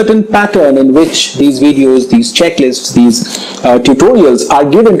have a certain pattern in which these videos, these checklists, these tutorials are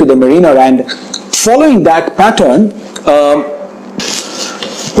given to the mariner, and following that pattern,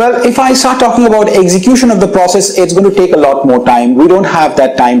 well, if I start talking about execution of the process, it's going to take a lot more time. We don't have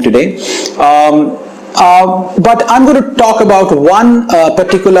that time today. But I'm going to talk about one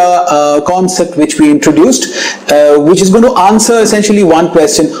particular concept which we introduced, which is going to answer essentially one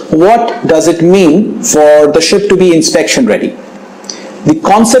question: what does it mean for the ship to be inspection ready? The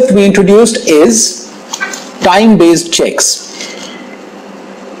concept we introduced is time-based checks.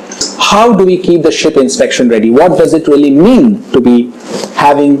 How do we keep the ship inspection ready? What does it really mean to be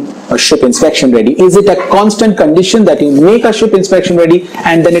having a ship inspection ready? Is it a constant condition that you make a ship inspection ready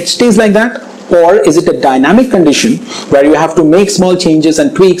and then it stays like that? or is it a dynamic condition where you have to make small changes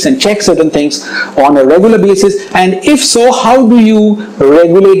and tweaks and check certain things on a regular basis? And if so, how do you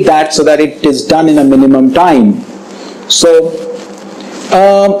regulate that so that it is done in a minimum time? So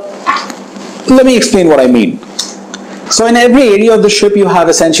let me explain what I mean. So in every area of the ship, you have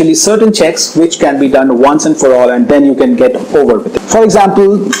essentially certain checks which can be done once and for all, and then you can get over with it. For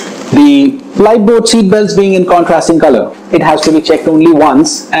example, the lifeboat seat belts being in contrasting color, it has to be checked only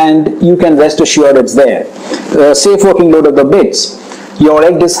once, and you can rest assured it's there. Safe working load of the bits, your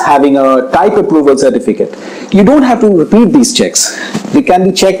egg is having a type approval certificate. You don't have to repeat these checks. They can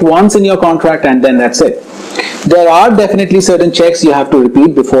be checked once in your contract, and then that's it. There are definitely certain checks you have to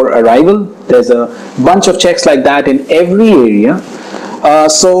repeat before arrival. There's a bunch of checks like that in every area.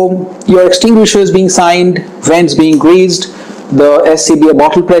 So your extinguisher is being signed, vents being greased, the SCBA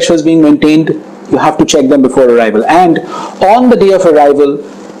bottle pressure is being maintained. You have to check them before arrival. And on the day of arrival,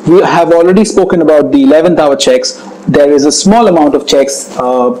 we have already spoken about the 11th hour checks. There is a small amount of checks,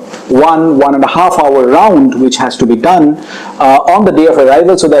 1.5 hour round, which has to be done on the day of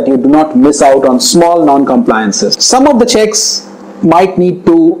arrival so that you do not miss out on small non-compliances. Some of the checks might need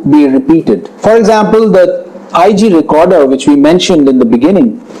to be repeated. For example, the IG recorder, which we mentioned in the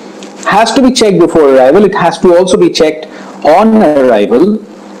beginning, has to be checked before arrival. It has to also be checked on arrival.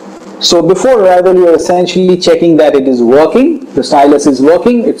 So before arrival, you're essentially checking that it is working, the stylus is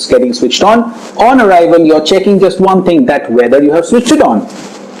working, it's getting switched on. On arrival, you're checking just one thing, that whether you have switched it on.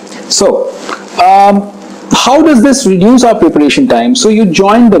 So, how does this reduce our preparation time? So you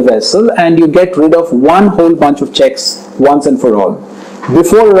join the vessel and you get rid of one whole bunch of checks once and for all.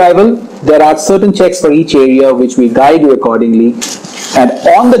 Before arrival, there are certain checks for each area which we guide you accordingly. And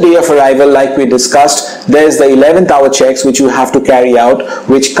on the day of arrival, like we discussed, there's the 11th hour checks which you have to carry out,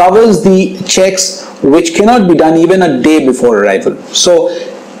 which covers the checks which cannot be done even a day before arrival. So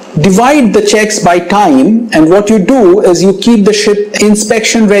divide the checks by time, and what you do is you keep the ship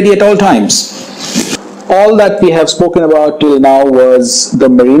inspection ready at all times. All that we have spoken about till now was the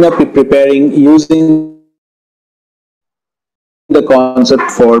marina preparing using the concept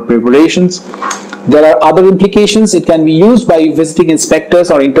for preparations. There are other implications. It can be used by visiting inspectors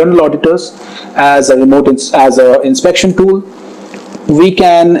or internal auditors as a inspection tool. We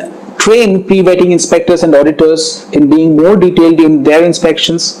can train pre-vetting inspectors and auditors in being more detailed in their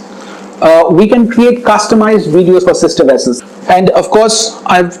inspections. We can create customized videos for sister vessels. And of course,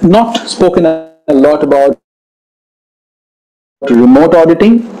 I've not spoken a lot about remote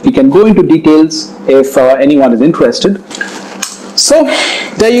auditing. We can go into details if anyone is interested. So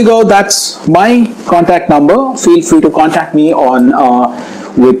there you go, that's my contact number. Feel free to contact me on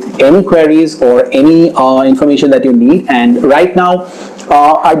with any queries or any information that you need. And right now,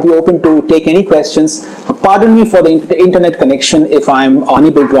 I'd be open to take any questions. Pardon me for the internet connection if I'm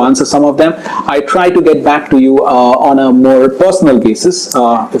unable to answer some of them. I try to get back to you on a more personal basis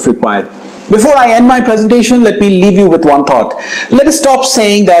if required. Before I end my presentation, let me leave you with one thought. Let us stop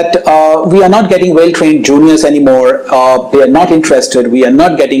saying that we are not getting well-trained juniors anymore. They are not interested. We are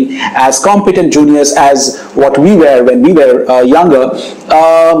not getting as competent juniors as what we were when we were younger.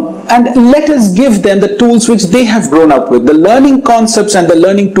 And let us give them the tools which they have grown up with, the learning concepts and the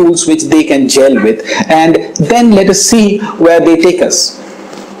learning tools which they can gel with. And then let us see where they take us.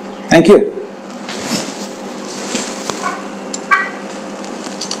 Thank you.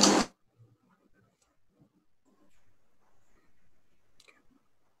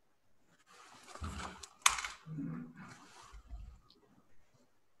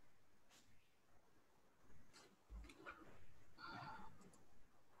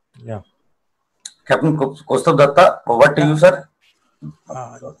 Yeah. Captain Kaustav Datta, over to you, sir.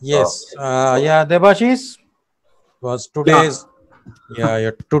 Yes. Yeah, Debashish, was today's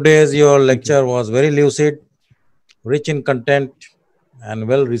today's your lecture was very lucid, rich in content, and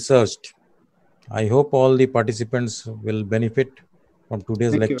well researched. I hope all the participants will benefit from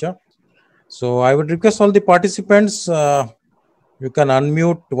today's lecture. So I would request all the participants, you can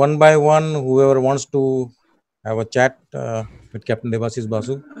unmute one by one, whoever wants to have a chat with Captain Debashish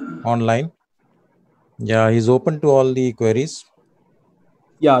Basu online. Yeah, he's open to all the queries.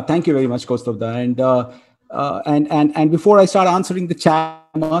 Yeah, thank you very much, Kaustavda. And before I start answering the chat,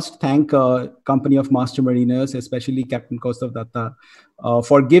 I must thank Company of Master Mariners, especially Captain Kaustav Datta,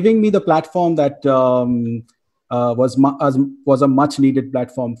 for giving me the platform that was a much needed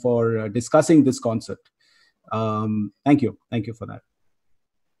platform for discussing this concept. Thank you for that.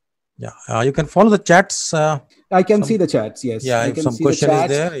 Yeah, you can follow the chats. I can see the chats. Yes, yeah, I can some see question the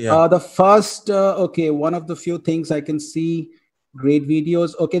chats. is there. Yeah, the first one of the few things I can see, great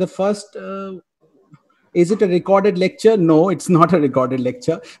videos. Okay, the first Is it a recorded lecture? No, it's not a recorded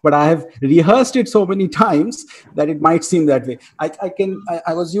lecture, but I have rehearsed it so many times that it might seem that way.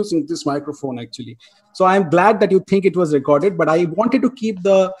 I was using this microphone actually. So I'm glad that you think it was recorded, but I wanted to keep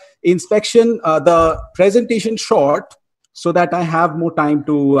the the presentation short so that I have more time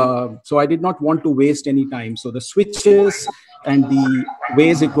to, so I did not want to waste any time. So the switches and the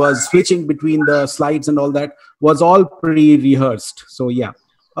ways it was switching between the slides and all that was all pre-rehearsed. So yeah.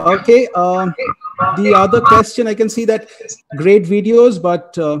 Okay. The other question, I can see that great videos,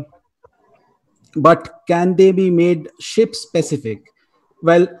 but can they be made ship specific?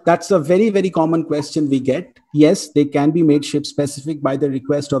 Well, that's a very, very common question we get. Yes, they can be made ship specific by the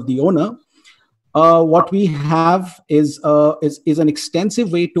request of the owner. What we have is an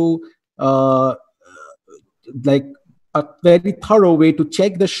extensive way to like a very thorough way to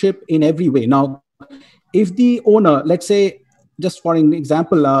check the ship in every way. Now, if the owner, let's say, just for an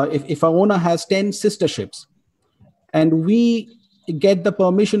example, if our owner has 10 sister ships, and we get the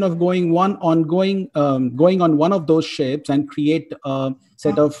permission of going on one of those ships and create a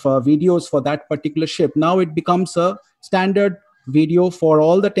set of videos for that particular ship, now it becomes a standard video for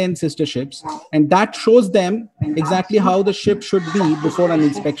all the 10 sister ships, and that shows them exactly how the ship should be before an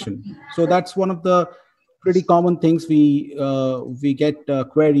inspection. So that's one of the pretty common things we get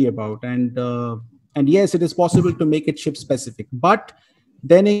query about, and yes, it is possible to make it ship specific, but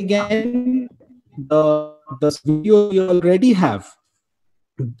then again, the videos we already have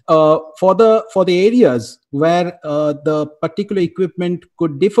for the areas where the particular equipment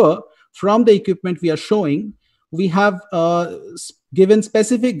could differ from the equipment we are showing, we have given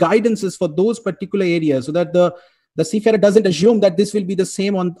specific guidances for those particular areas so that the seafarer doesn't assume that this will be the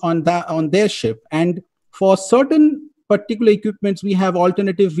same on their ship. And for certain particular equipments, we have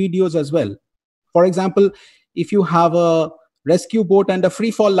alternative videos as well. For example, if you have a rescue boat and a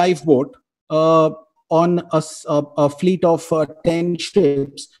free fall lifeboat on a fleet of 10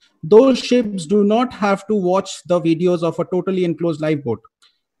 ships, those ships do not have to watch the videos of a totally enclosed lifeboat.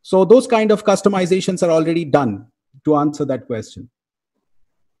 So those kind of customizations are already done to answer that question.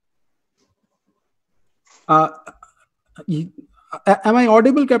 Am I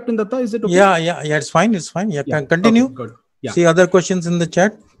audible, Captain Datta? Is it okay? Yeah, it's fine. It's fine. Yeah, can continue. Okay, good. Yeah. See other questions in the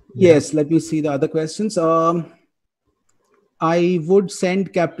chat. Yes, let me see the other questions. I would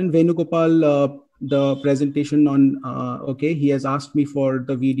send Captain Venugopal the presentation on, okay, he has asked me for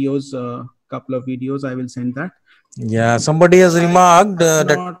the videos, couple of videos, I will send that. Yeah, somebody has remarked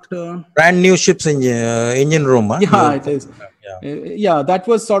that brand new ships engine room. Huh? Yeah, it is. Yeah, that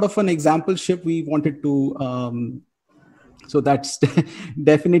was sort of an example ship we wanted to, so that's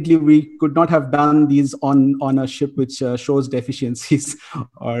definitely, we could not have done these on a ship which shows deficiencies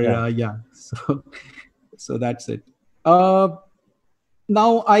or yeah. So that's it.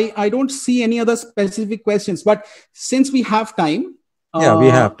 Now I don't see any other specific questions, but since we have time, we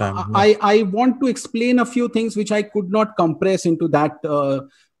have time. I want to explain a few things which I could not compress into that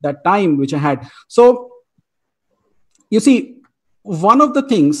time which I had. So you see, one of the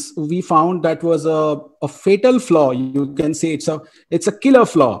things we found that was a fatal flaw, you can say it's a killer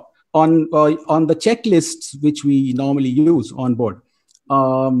flaw on the checklists which we normally use on board,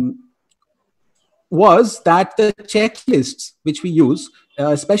 was that the checklists which we use,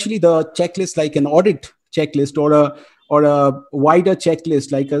 especially the checklist like an audit checklist or a wider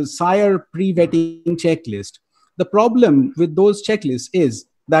checklist like a SIRE pre-vetting checklist. The problem with those checklists is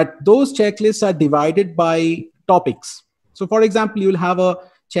that those checklists are divided by topics. So for example, you'll have a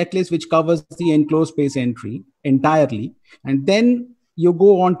checklist which covers the enclosed space entry entirely, and then you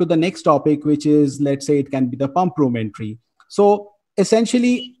go on to the next topic, which is, let's say, it can be the pump room entry. So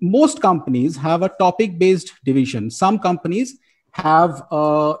essentially, most companies have a topic-based division. Some companies have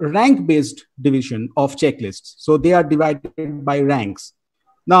a rank-based division of checklists. So they are divided by ranks.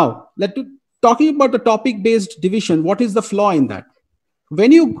 Now, talking about the topic-based division, what is the flaw in that?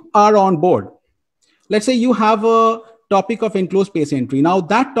 When you are on board, let's say you have a topic of enclosed space entry. Now,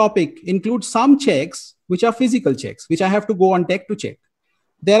 that topic includes some checks, which are physical checks, which I have to go on deck to check.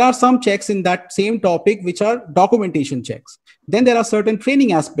 There are some checks in that same topic, which are documentation checks. Then there are certain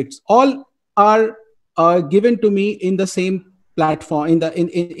training aspects. All are given to me in the same platform,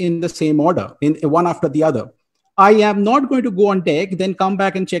 in the same order, in one after the other. I am not going to go on deck, then come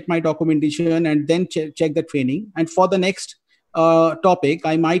back and check my documentation and then check the training. And for the next topic,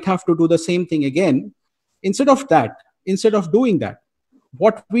 I might have to do the same thing again. Instead of doing that,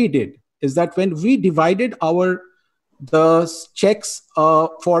 what we did is that when we divided the checks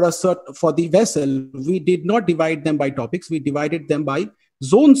for the vessel, we did not divide them by topics. We divided them by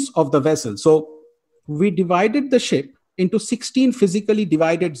zones of the vessel. So we divided the ship into 16 physically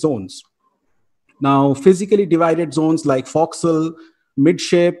divided zones. Now, physically divided zones like forecastle,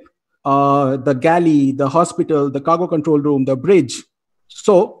 midship, the galley, the hospital, the cargo control room, the bridge.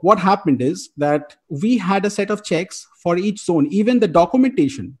 So what happened is that we had a set of checks for each zone. Even the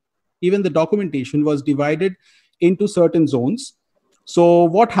documentation was divided into certain zones. So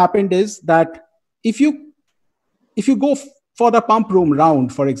what happened is that if you go for the pump room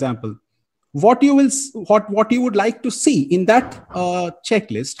round, for example, what you would like to see in that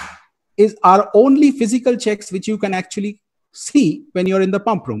checklist are only physical checks which you can actually see when you're in the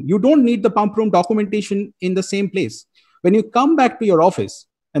pump room. You don't need the pump room documentation in the same place. When you come back to your office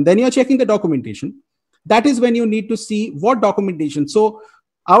and then you're checking the documentation, that is when you need to see what documentation. So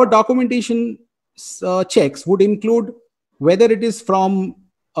our documentation checks would include whether it is from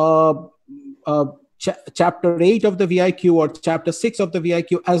chapter 8 of the VIQ or chapter 6 of the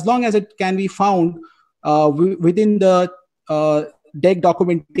VIQ, as long as it can be found within the deck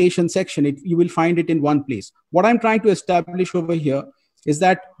documentation section, you will find it in one place. What I'm trying to establish over here is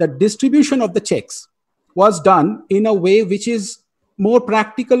that the distribution of the checks was done in a way which is more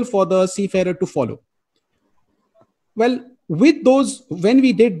practical for the seafarer to follow. Well, with those, when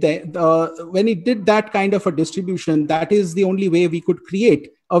we did that kind of a distribution, that is the only way we could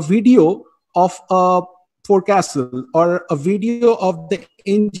create a video of a forecastle or a video of the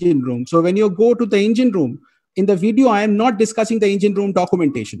engine room. So when you go to the engine room, in the video, I am not discussing the engine room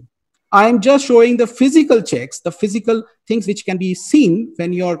documentation. I am just showing the physical checks, the physical things which can be seen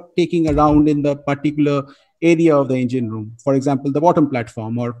when you're taking around in the particular area of the engine room. For example, the bottom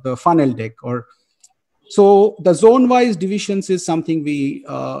platform or the funnel deck. Or so the zone-wise divisions is something we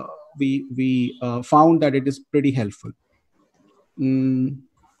found that it is pretty helpful.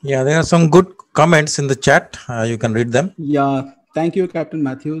 Yeah, there are some good comments in the chat. You can read them. Yeah, thank you, Captain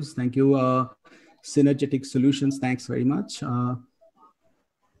Matthews. Thank you, Synergetic Solutions. Thanks very much.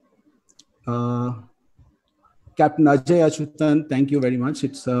 Captain Ajay Achutan, thank you very much.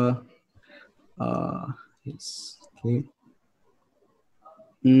 It's okay.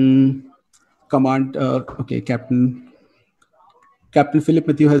 Command. Okay, Captain Philip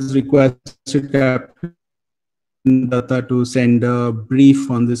Matthew has requested Captain Datta to send a brief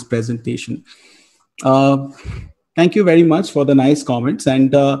on this presentation. Thank you very much for the nice comments.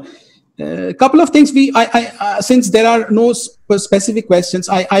 And a couple of things since there are no specific questions,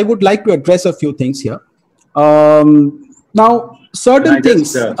 I would like to address a few things here. Now, certain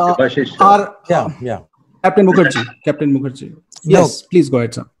things are... Captain Mukherjee. Yes, please go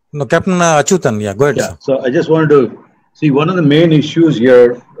ahead, sir. No, Captain Achutan, yeah, go ahead, sir. So I just wanted to see one of the main issues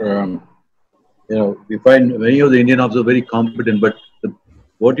here. We find many of the Indian officers very competent, but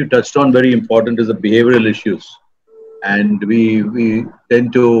what you touched on very important is the behavioral issues, and we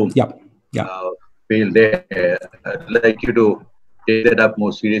tend to fail there. I'd like you to take that up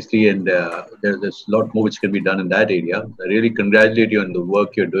more seriously, and there's a lot more which can be done in that area. I really congratulate you on the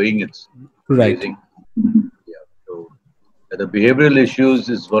work you're doing. It's amazing. Yeah. So the behavioral issues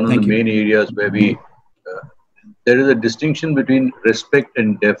is one of the main areas where there is a distinction between respect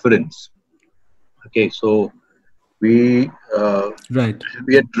and deference. Okay, so we are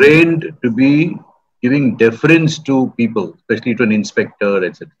trained to be giving deference to people, especially to an inspector,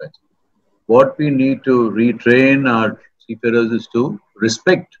 etc. What we need to retrain our seafarers is to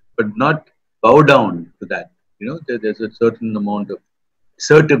respect, but not bow down to that. There's a certain amount of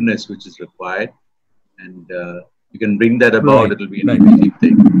assertiveness which is required, and you can bring that about. It'll be an amazing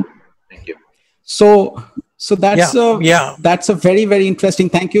thing. Thank you. So that's that's a very, very interesting.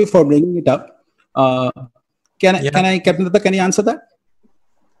 Thank you for bringing it up. Captain Datta, can you answer that?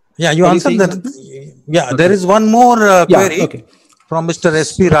 Yeah, you answered that. Yeah, okay. There is one more query from Mr.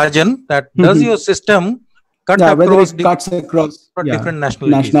 S.P. Rajan that does your system cut across different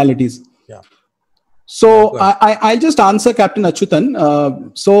nationalities? Yeah. So I'll just answer Captain Achutan.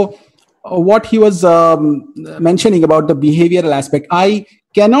 What he was mentioning about the behavioral aspect, I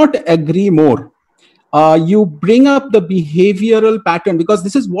cannot agree more. You bring up the behavioral pattern because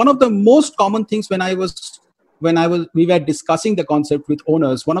this is one of the most common things we were discussing the concept with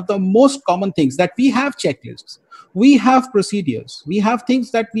owners. One of the most common things that we have checklists, we have procedures, we have things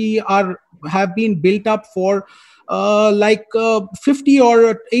that have been built up for 50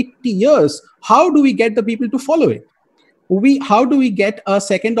 or 80 years. How do we get the people to follow it? How do we get a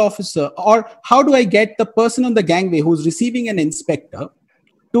second officer, or how do I get the person on the gangway who's receiving an inspector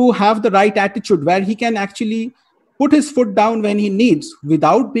to have the right attitude where he can actually put his foot down when he needs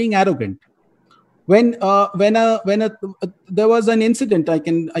without being arrogant? When there was an incident, I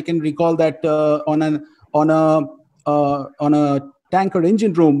can recall that on a tanker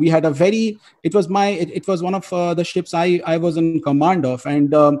engine room, we had it was one of the ships I was in command of,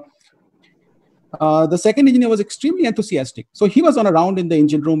 and The second engineer was extremely enthusiastic. So he was on a round in the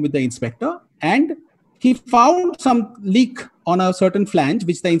engine room with the inspector, and he found some leak on a certain flange,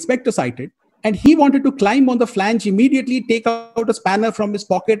 which the inspector cited. And he wanted to climb on the flange immediately, take out a spanner from his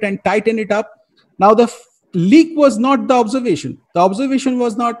pocket and tighten it up. Now, the leak was not the observation. The observation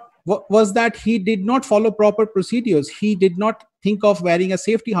was that he did not follow proper procedures. He did not think of wearing a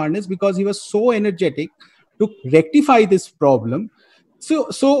safety harness because he was so energetic to rectify this problem.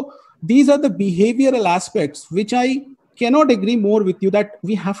 So these are the behavioral aspects which I cannot agree more with you that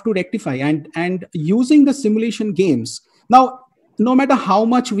we have to rectify. And using the simulation games now, no matter how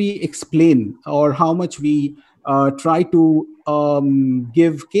much we explain or how much we try to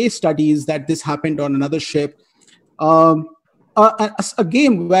give case studies that this happened on another ship, a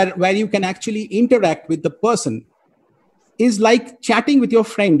game where you can actually interact with the person is like chatting with your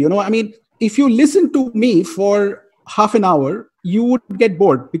friend. I mean, if you listen to me for half an hour, you would get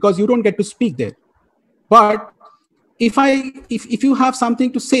bored because you don't get to speak there. But if you have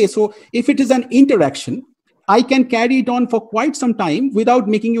something to say, so if it is an interaction, I can carry it on for quite some time without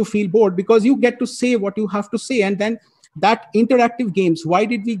making you feel bored, because you get to say what you have to say. And then that interactive games, why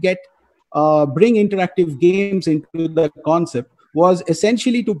did we bring interactive games into the concept, was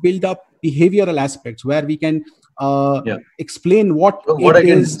essentially to build up behavioral aspects where we can explain what So what it I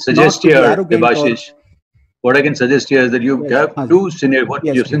can is, suggest not to be here, arrogant Debashish, what I can suggest here is that you have two scenarios.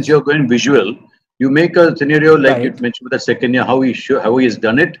 Yes, Since you're going visual, you make a scenario like you Right. mentioned with the second year, how he has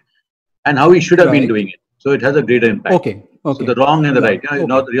done it, and how he should have been Right. doing it. So it has a greater impact. Okay. So the wrong and the right.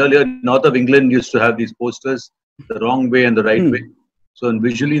 Earlier, north of England used to have these posters, the wrong way and the right way. So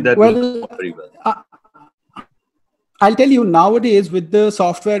visually, that will come up very well. I'll tell you, nowadays with the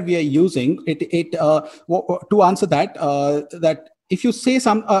software we are using, to answer that, that if you say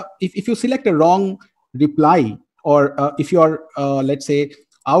if you select a wrong reply, or if you are, let's say,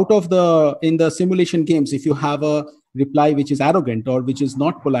 in the simulation games, if you have a reply which is arrogant or which is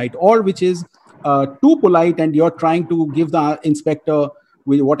not polite or which is too polite, and you're trying to give the inspector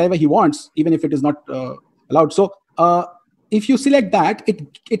with whatever he wants, even if it is not allowed. So if you select that,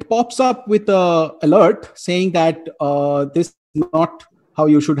 it pops up with a alert saying that this is not how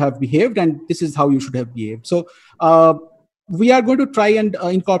you should have behaved, and this is how you should have behaved. So we are going to try and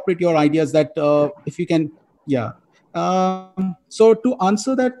incorporate your ideas that if you can, so to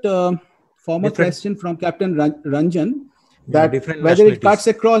answer that former question from Captain Ranjan, that different whether it nationalities. cuts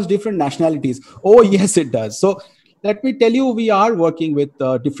across different nationalities. Oh, yes, it does. So let me tell you, we are working with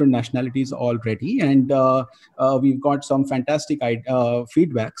different nationalities already, and we've got some fantastic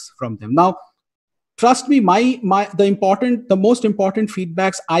feedbacks from them. Now, trust me, the most important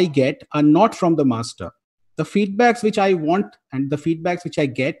feedbacks I get are not from the master. The feedbacks which I want and the feedbacks which I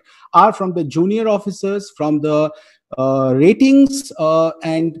get are from the junior officers, from the ratings,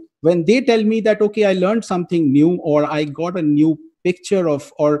 and when they tell me that, okay, I learned something new, or I got a new picture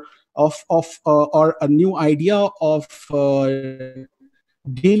of, or a new idea of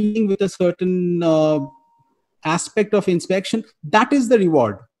dealing with a certain aspect of inspection, that is the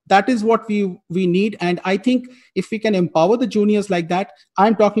reward. That is what we need. And I think if we can empower the juniors like that,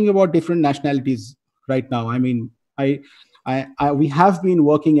 I'm talking about different nationalities right now. I mean, we have been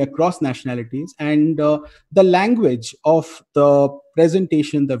working across nationalities, and the language of the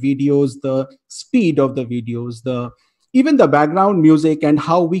presentation, the videos, the speed of the videos, even the background music, and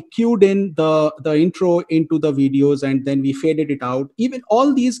how we cued in the intro into the videos and then we faded it out, even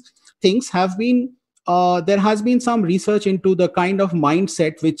all these things have been, there has been some research into the kind of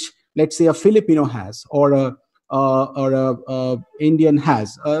mindset which, let's say, a Filipino has, or a Indian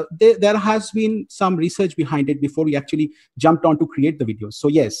has. There has been some research behind it before we actually jumped on to create the videos. So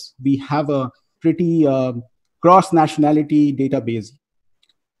yes, we have a pretty cross nationality database.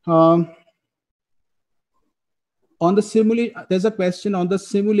 There's a question on the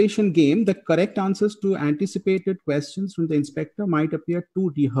simulation game. The correct answers to anticipated questions from the inspector might appear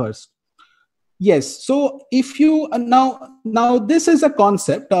too rehearsed. Yes. So if you now this is a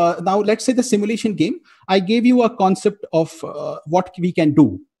concept. Now let's say the simulation game. I gave you a concept of what we can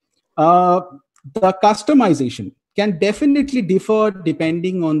do. The customization can definitely differ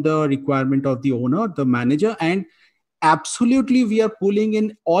depending on the requirement of the owner, the manager, and absolutely we are pulling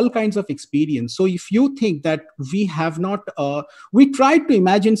in all kinds of experience. So if you think that we have not, we tried to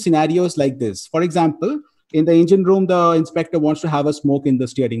imagine scenarios like this. For example, in the engine room, the inspector wants to have a smoke in the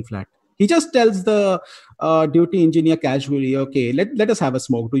steering flat. He just tells the duty engineer casually, okay, let us have a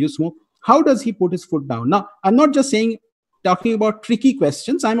smoke. Do you smoke? How does he put his foot down? Now, I'm not just talking about tricky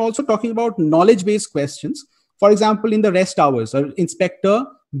questions. I'm also talking about knowledge-based questions. For example, in the rest hours, an inspector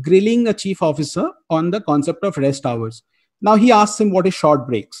grilling a chief officer on the concept of rest hours. Now he asks him what is short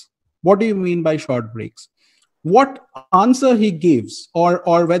breaks. What do you mean by short breaks? What answer he gives,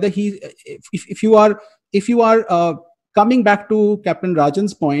 or whether he, if you are coming back to Captain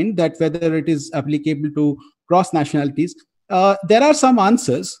Rajan's point that whether it is applicable to cross nationalities, there are some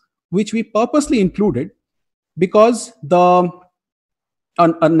answers which we purposely included because a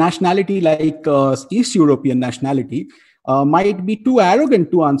nationality like East European nationality might be too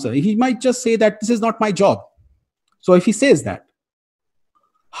arrogant to answer. He might just say that this is not my job. So if he says that,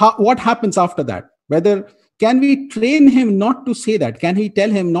 what happens after that? Whether can we train him not to say that? Can he tell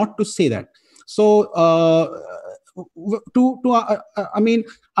him not to say that? So I mean,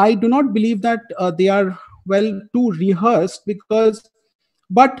 I do not believe that they are well too rehearsed, because,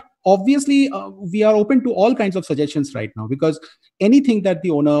 but obviously we are open to all kinds of suggestions right now, because anything that the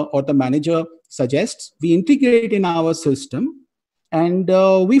owner or the manager suggests, we integrate in our system, and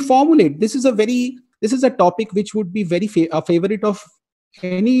we formulate. This is a topic which would be very a favorite of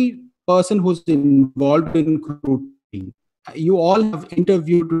any person who's involved in recruiting. You all have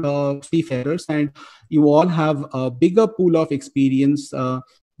interviewed seafarers, and you all have a bigger pool of experience.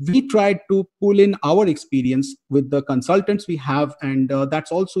 We tried to pull in our experience with the consultants we have, and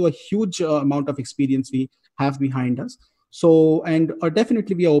that's also a huge amount of experience we have behind us. So, and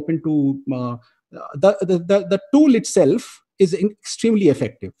definitely we are open to the tool itself is extremely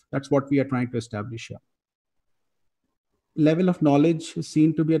effective. That's what we are trying to establish here. Level of knowledge is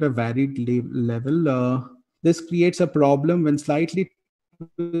seen to be at a varied level. This creates a problem when slightly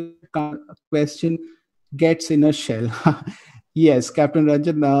question gets in a shell. Yes, Captain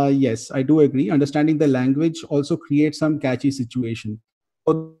Ranjan, yes, I do agree. Understanding the language also creates some catchy situation.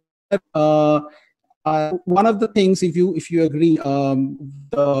 So, one of the things, if you agree,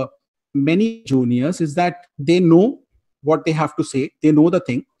 the many juniors is that they know what they have to say. They know the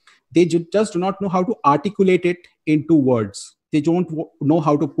thing. They just do not know how to articulate it into words. They don't know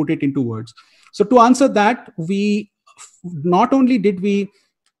how to put it into words. So to answer that, we not only did we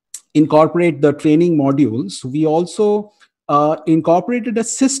incorporate the training modules, we also incorporated a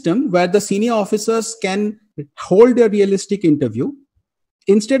system where the senior officers can hold a realistic interview.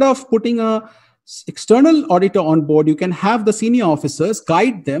 Instead of putting a external auditor on board, you can have the senior officers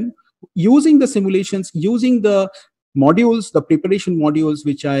guide them using the simulations, using the modules, the preparation modules,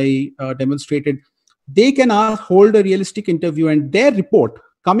 which I demonstrated. They can hold a realistic interview, and their report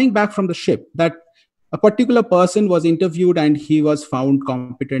coming back from the ship that a particular person was interviewed and he was found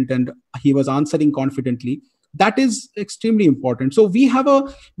competent and he was answering confidently. That is extremely important. So we have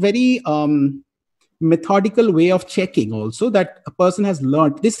a very methodical way of checking also that a person has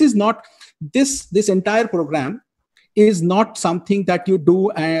learned. This is not, this entire program is not something that you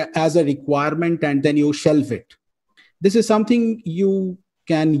do as a requirement and then you shelve it. This is something you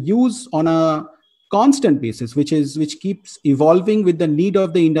can use on a constant basis, which keeps evolving with the need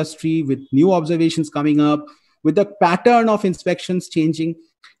of the industry, with new observations coming up, with the pattern of inspections changing.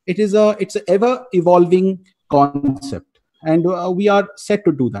 It's an ever evolving concept, and we are set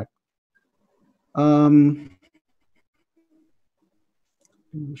to do that.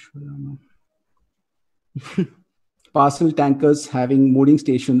 Parcel tankers having mooring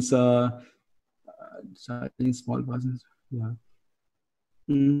stations, small buses. Yeah.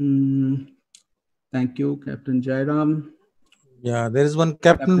 Thank you, Captain Jairam. Yeah, there is one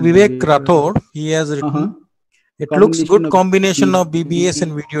Captain Vivek Rathod. He has written, it looks good combination of BBS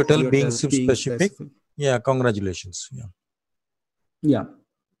and video tel being specific. Yeah, congratulations. Yeah.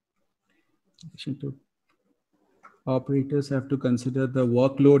 Operators have to consider the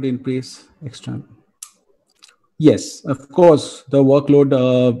workload in place extra. Yes, of course, the workload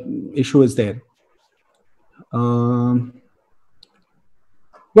issue is there. Well,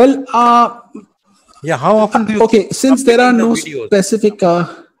 yeah, how often do you? Okay, since there are no specific.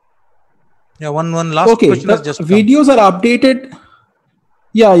 Yeah, one last question has just videos are updated.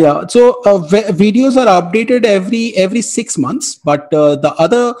 Yeah. So videos are updated every 6 months, but the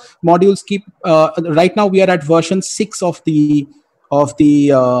other modules keep. Right now, we are at version 6 of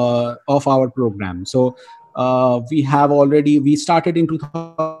our program. So we started in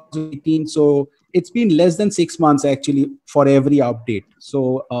 2018. So it's been less than 6 months actually for every update.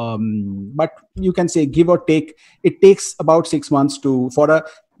 So, but you can say give or take, it takes about 6 months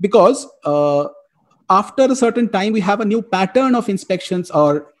because after a certain time, we have a new pattern of inspections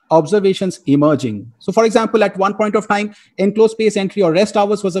or observations emerging. So for example, at one point of time, enclosed space entry or rest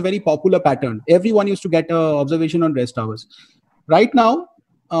hours was a very popular pattern. Everyone used to get an observation on rest hours. Right now,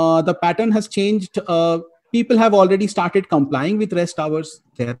 the pattern has changed. People have already started complying with rest hours.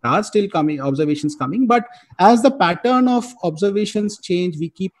 There are still observations coming, but as the pattern of observations change, we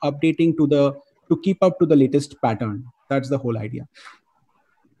keep updating to keep up to the latest pattern. That's the whole idea.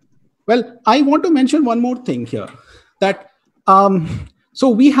 Well, I want to mention one more thing here, that so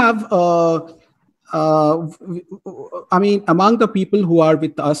we have, I mean, among the people who are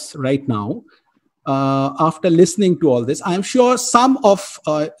with us right now, after listening to all this, I'm sure some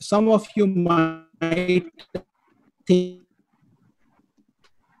of you might think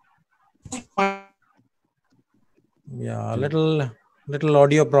Yeah, little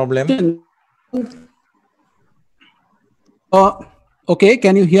audio problem. Okay,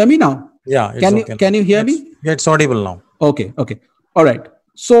 can you hear me now? Yeah, it's okay. Can you hear me? Yeah, it's audible now. Okay, all right.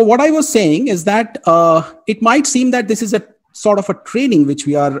 So what I was saying is that it might seem that this is a sort of a training which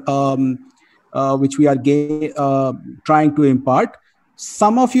we are trying to impart.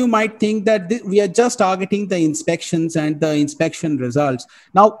 Some of you might think that we are just targeting the inspections and the inspection results.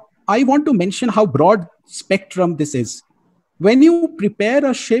 Now, I want to mention how broad spectrum this is. When you prepare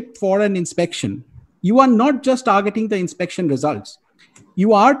a ship for an inspection, you are not just targeting the inspection results.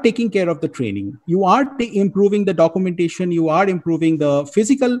 You are taking care of the training. You are improving the documentation. You are improving the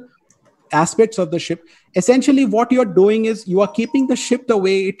physical aspects of the ship. Essentially, what you're doing is you are keeping the ship the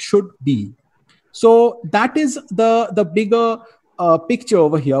way it should be. So that is the bigger picture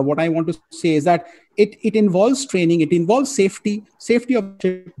over here. What I want to say is that it involves training. It involves safety. Safety of the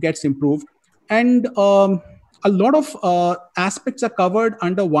ship gets improved. And a lot of aspects are covered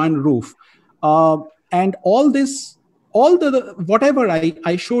under one roof. And all this, all the whatever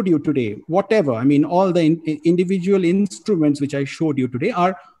I showed you today, whatever, I mean, all the individual instruments which I showed you today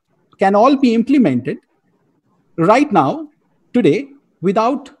can all be implemented right now, today,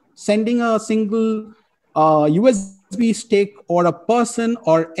 without sending a single USB stick or a person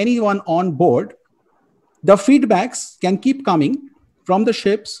or anyone on board. The feedbacks can keep coming from the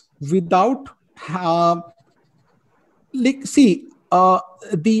ships without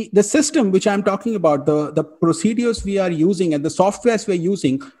the system which I'm talking about, the procedures we are using and the softwares we're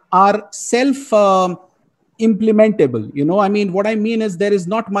using are self implementable. I mean, what I mean is there is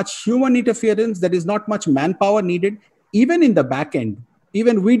not much human interference. There is not much manpower needed, even in the back end.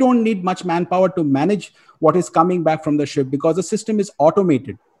 Even we don't need much manpower to manage what is coming back from the ship because the system is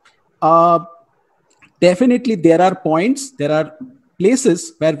automated. Definitely, there are points, there are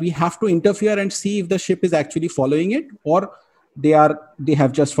places where we have to interfere and see if the ship is actually following it, or they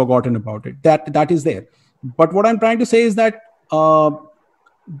have just forgotten about it. That is there. But what I'm trying to say is that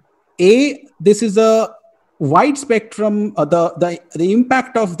this is a wide spectrum. The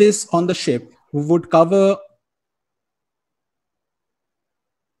impact of this on the ship would cover.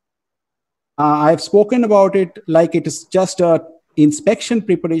 I've spoken about it like it is just a inspection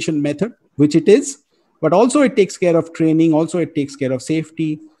preparation method, which it is, but also it takes care of training. Also, it takes care of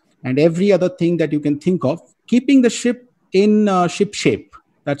safety and every other thing that you can think of, keeping the ship in ship shape.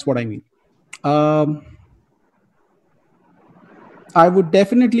 That's what I mean. I would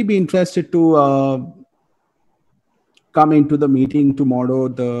definitely be interested to come into the meeting tomorrow.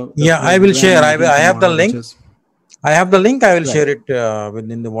 I will share. I have the link. I have the link. I will Right. share it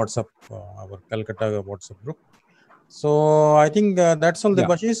within the WhatsApp, our Kolkata WhatsApp group. So I think that's all the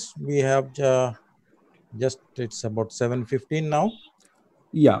Debashish. We have it's about 7:15 now.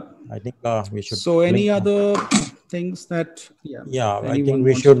 Yeah. I think we should. So any other things that? Yeah, I think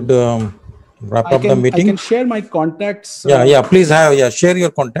we should wrap up the meeting. I can share my contacts. Please share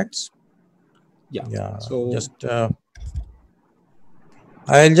your contacts. Yeah. So just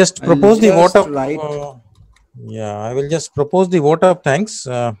I'll just propose the vote of. I will just propose the vote of thanks.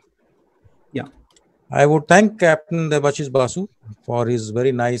 I would thank Captain Debashish Basu for his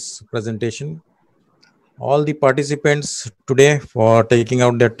very nice presentation. All the participants today for taking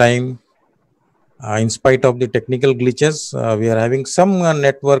out their time. In spite of the technical glitches, we are having some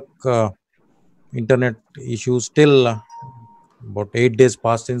network internet issues still. About 8 days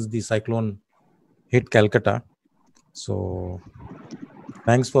passed since the cyclone hit Calcutta. So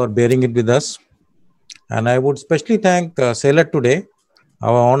thanks for bearing it with us. And I would especially thank Sailor today,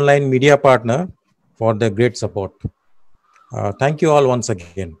 our online media partner, for their great support. Thank you all once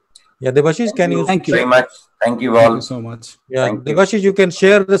again. Debashish, can you? Thank you very much. Thank you all. Thank you so much. Debashish, you can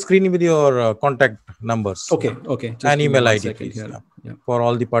share the screen with your contact numbers. Okay. Just and email ID, please. For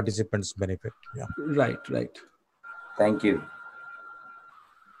all the participants' benefit. Right. Thank you.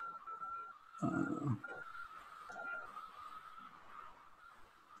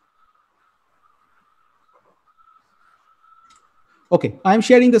 Okay, I'm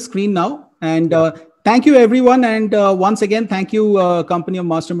sharing the screen now, and thank you everyone, and once again thank you company of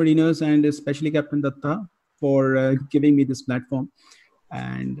Master Mariners and especially Captain Datta for giving me this platform,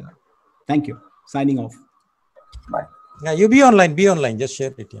 and thank you. Signing off. Bye. You be online, just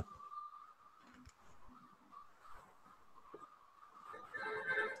share it.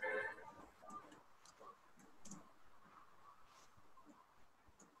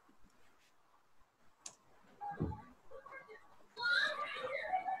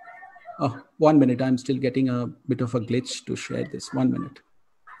 Oh, 1 minute. I'm still getting a bit of a glitch to share this. 1 minute.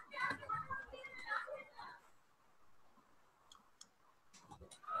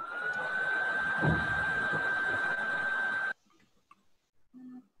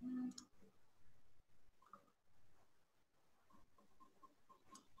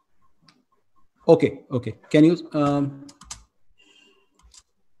 Okay. Can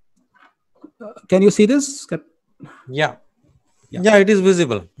you see this? Yeah, it is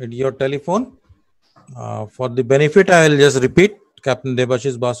visible at your telephone. For the benefit, I will just repeat. Captain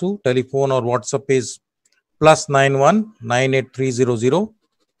Debashish Basu, telephone or WhatsApp is +91 98300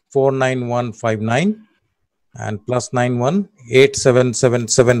 49159 and +91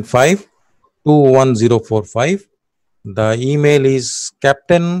 87775 21045. The email is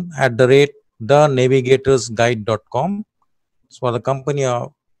captain@thenavigatorsguide.com. It's for the company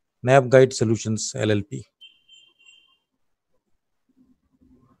of Nav Guide Solutions LLP.